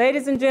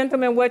 Ladies and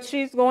gentlemen, what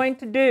she's going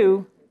to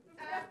do,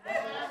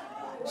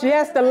 she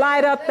has to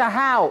light up the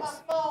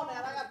house.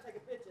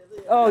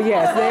 Oh,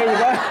 yes, there you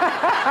go.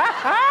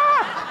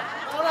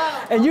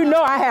 And you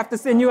know I have to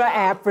send you an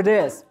app for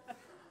this.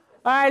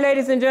 All right,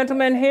 ladies and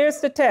gentlemen,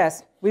 here's the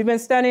test. We've been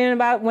studying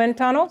about wind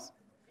tunnels,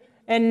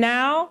 and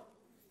now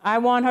I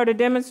want her to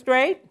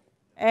demonstrate,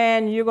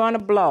 and you're going to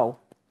blow.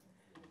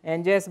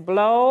 And just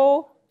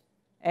blow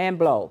and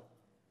blow.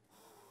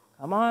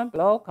 Come on,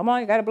 blow. Come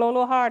on, you got to blow a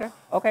little harder.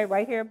 Okay,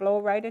 right here, blow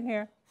right in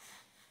here.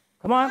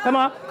 Come on, come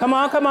on, come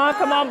on, come on,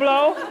 come on,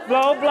 blow,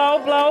 blow,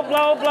 blow, blow,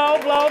 blow, blow,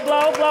 blow,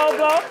 blow, blow,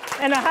 blow.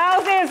 And the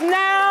house is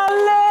now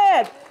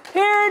lit.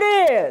 Here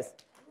it is.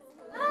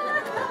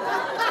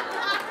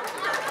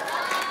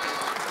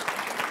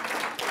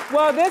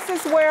 Well, this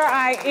is where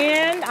I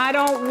end. I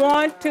don't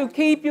want to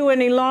keep you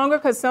any longer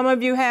because some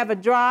of you have a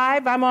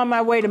drive. I'm on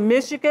my way to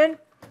Michigan.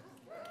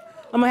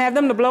 I'm going to have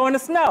them to blow in the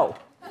snow.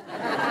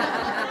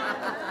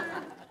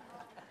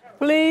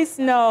 Please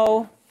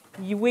know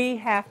we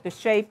have to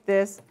shape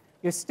this.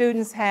 Your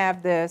students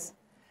have this.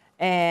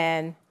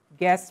 And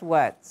guess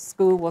what?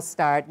 School will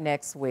start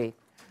next week.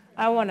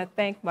 I want to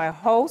thank my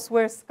host.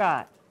 Where's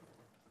Scott?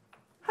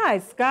 Hi,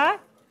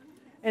 Scott.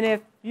 And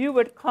if you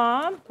would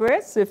come,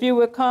 Chris, if you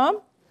would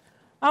come,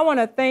 I want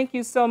to thank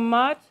you so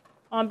much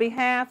on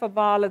behalf of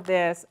all of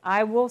this.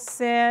 I will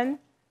send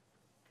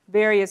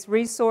various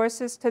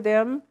resources to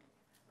them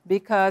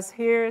because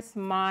here's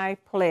my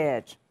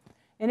pledge.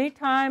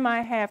 Anytime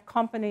I have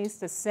companies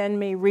to send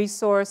me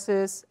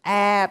resources,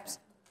 apps,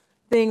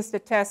 things to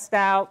test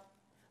out,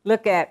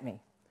 look at me.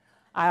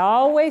 I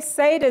always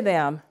say to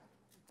them,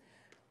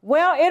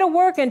 well, it'll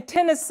work in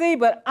Tennessee,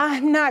 but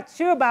I'm not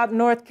sure about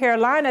North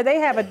Carolina. They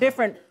have a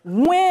different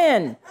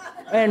wind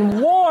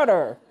and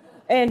water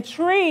and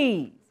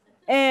trees.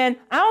 And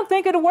I don't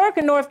think it'll work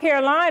in North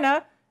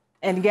Carolina.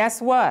 And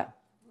guess what?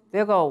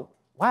 They'll go,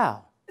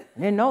 wow, I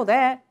didn't know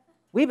that.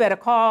 We better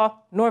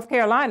call North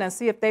Carolina and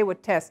see if they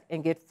would test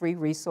and get free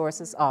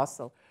resources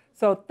also.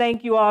 So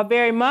thank you all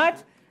very much,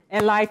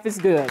 and life is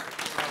good.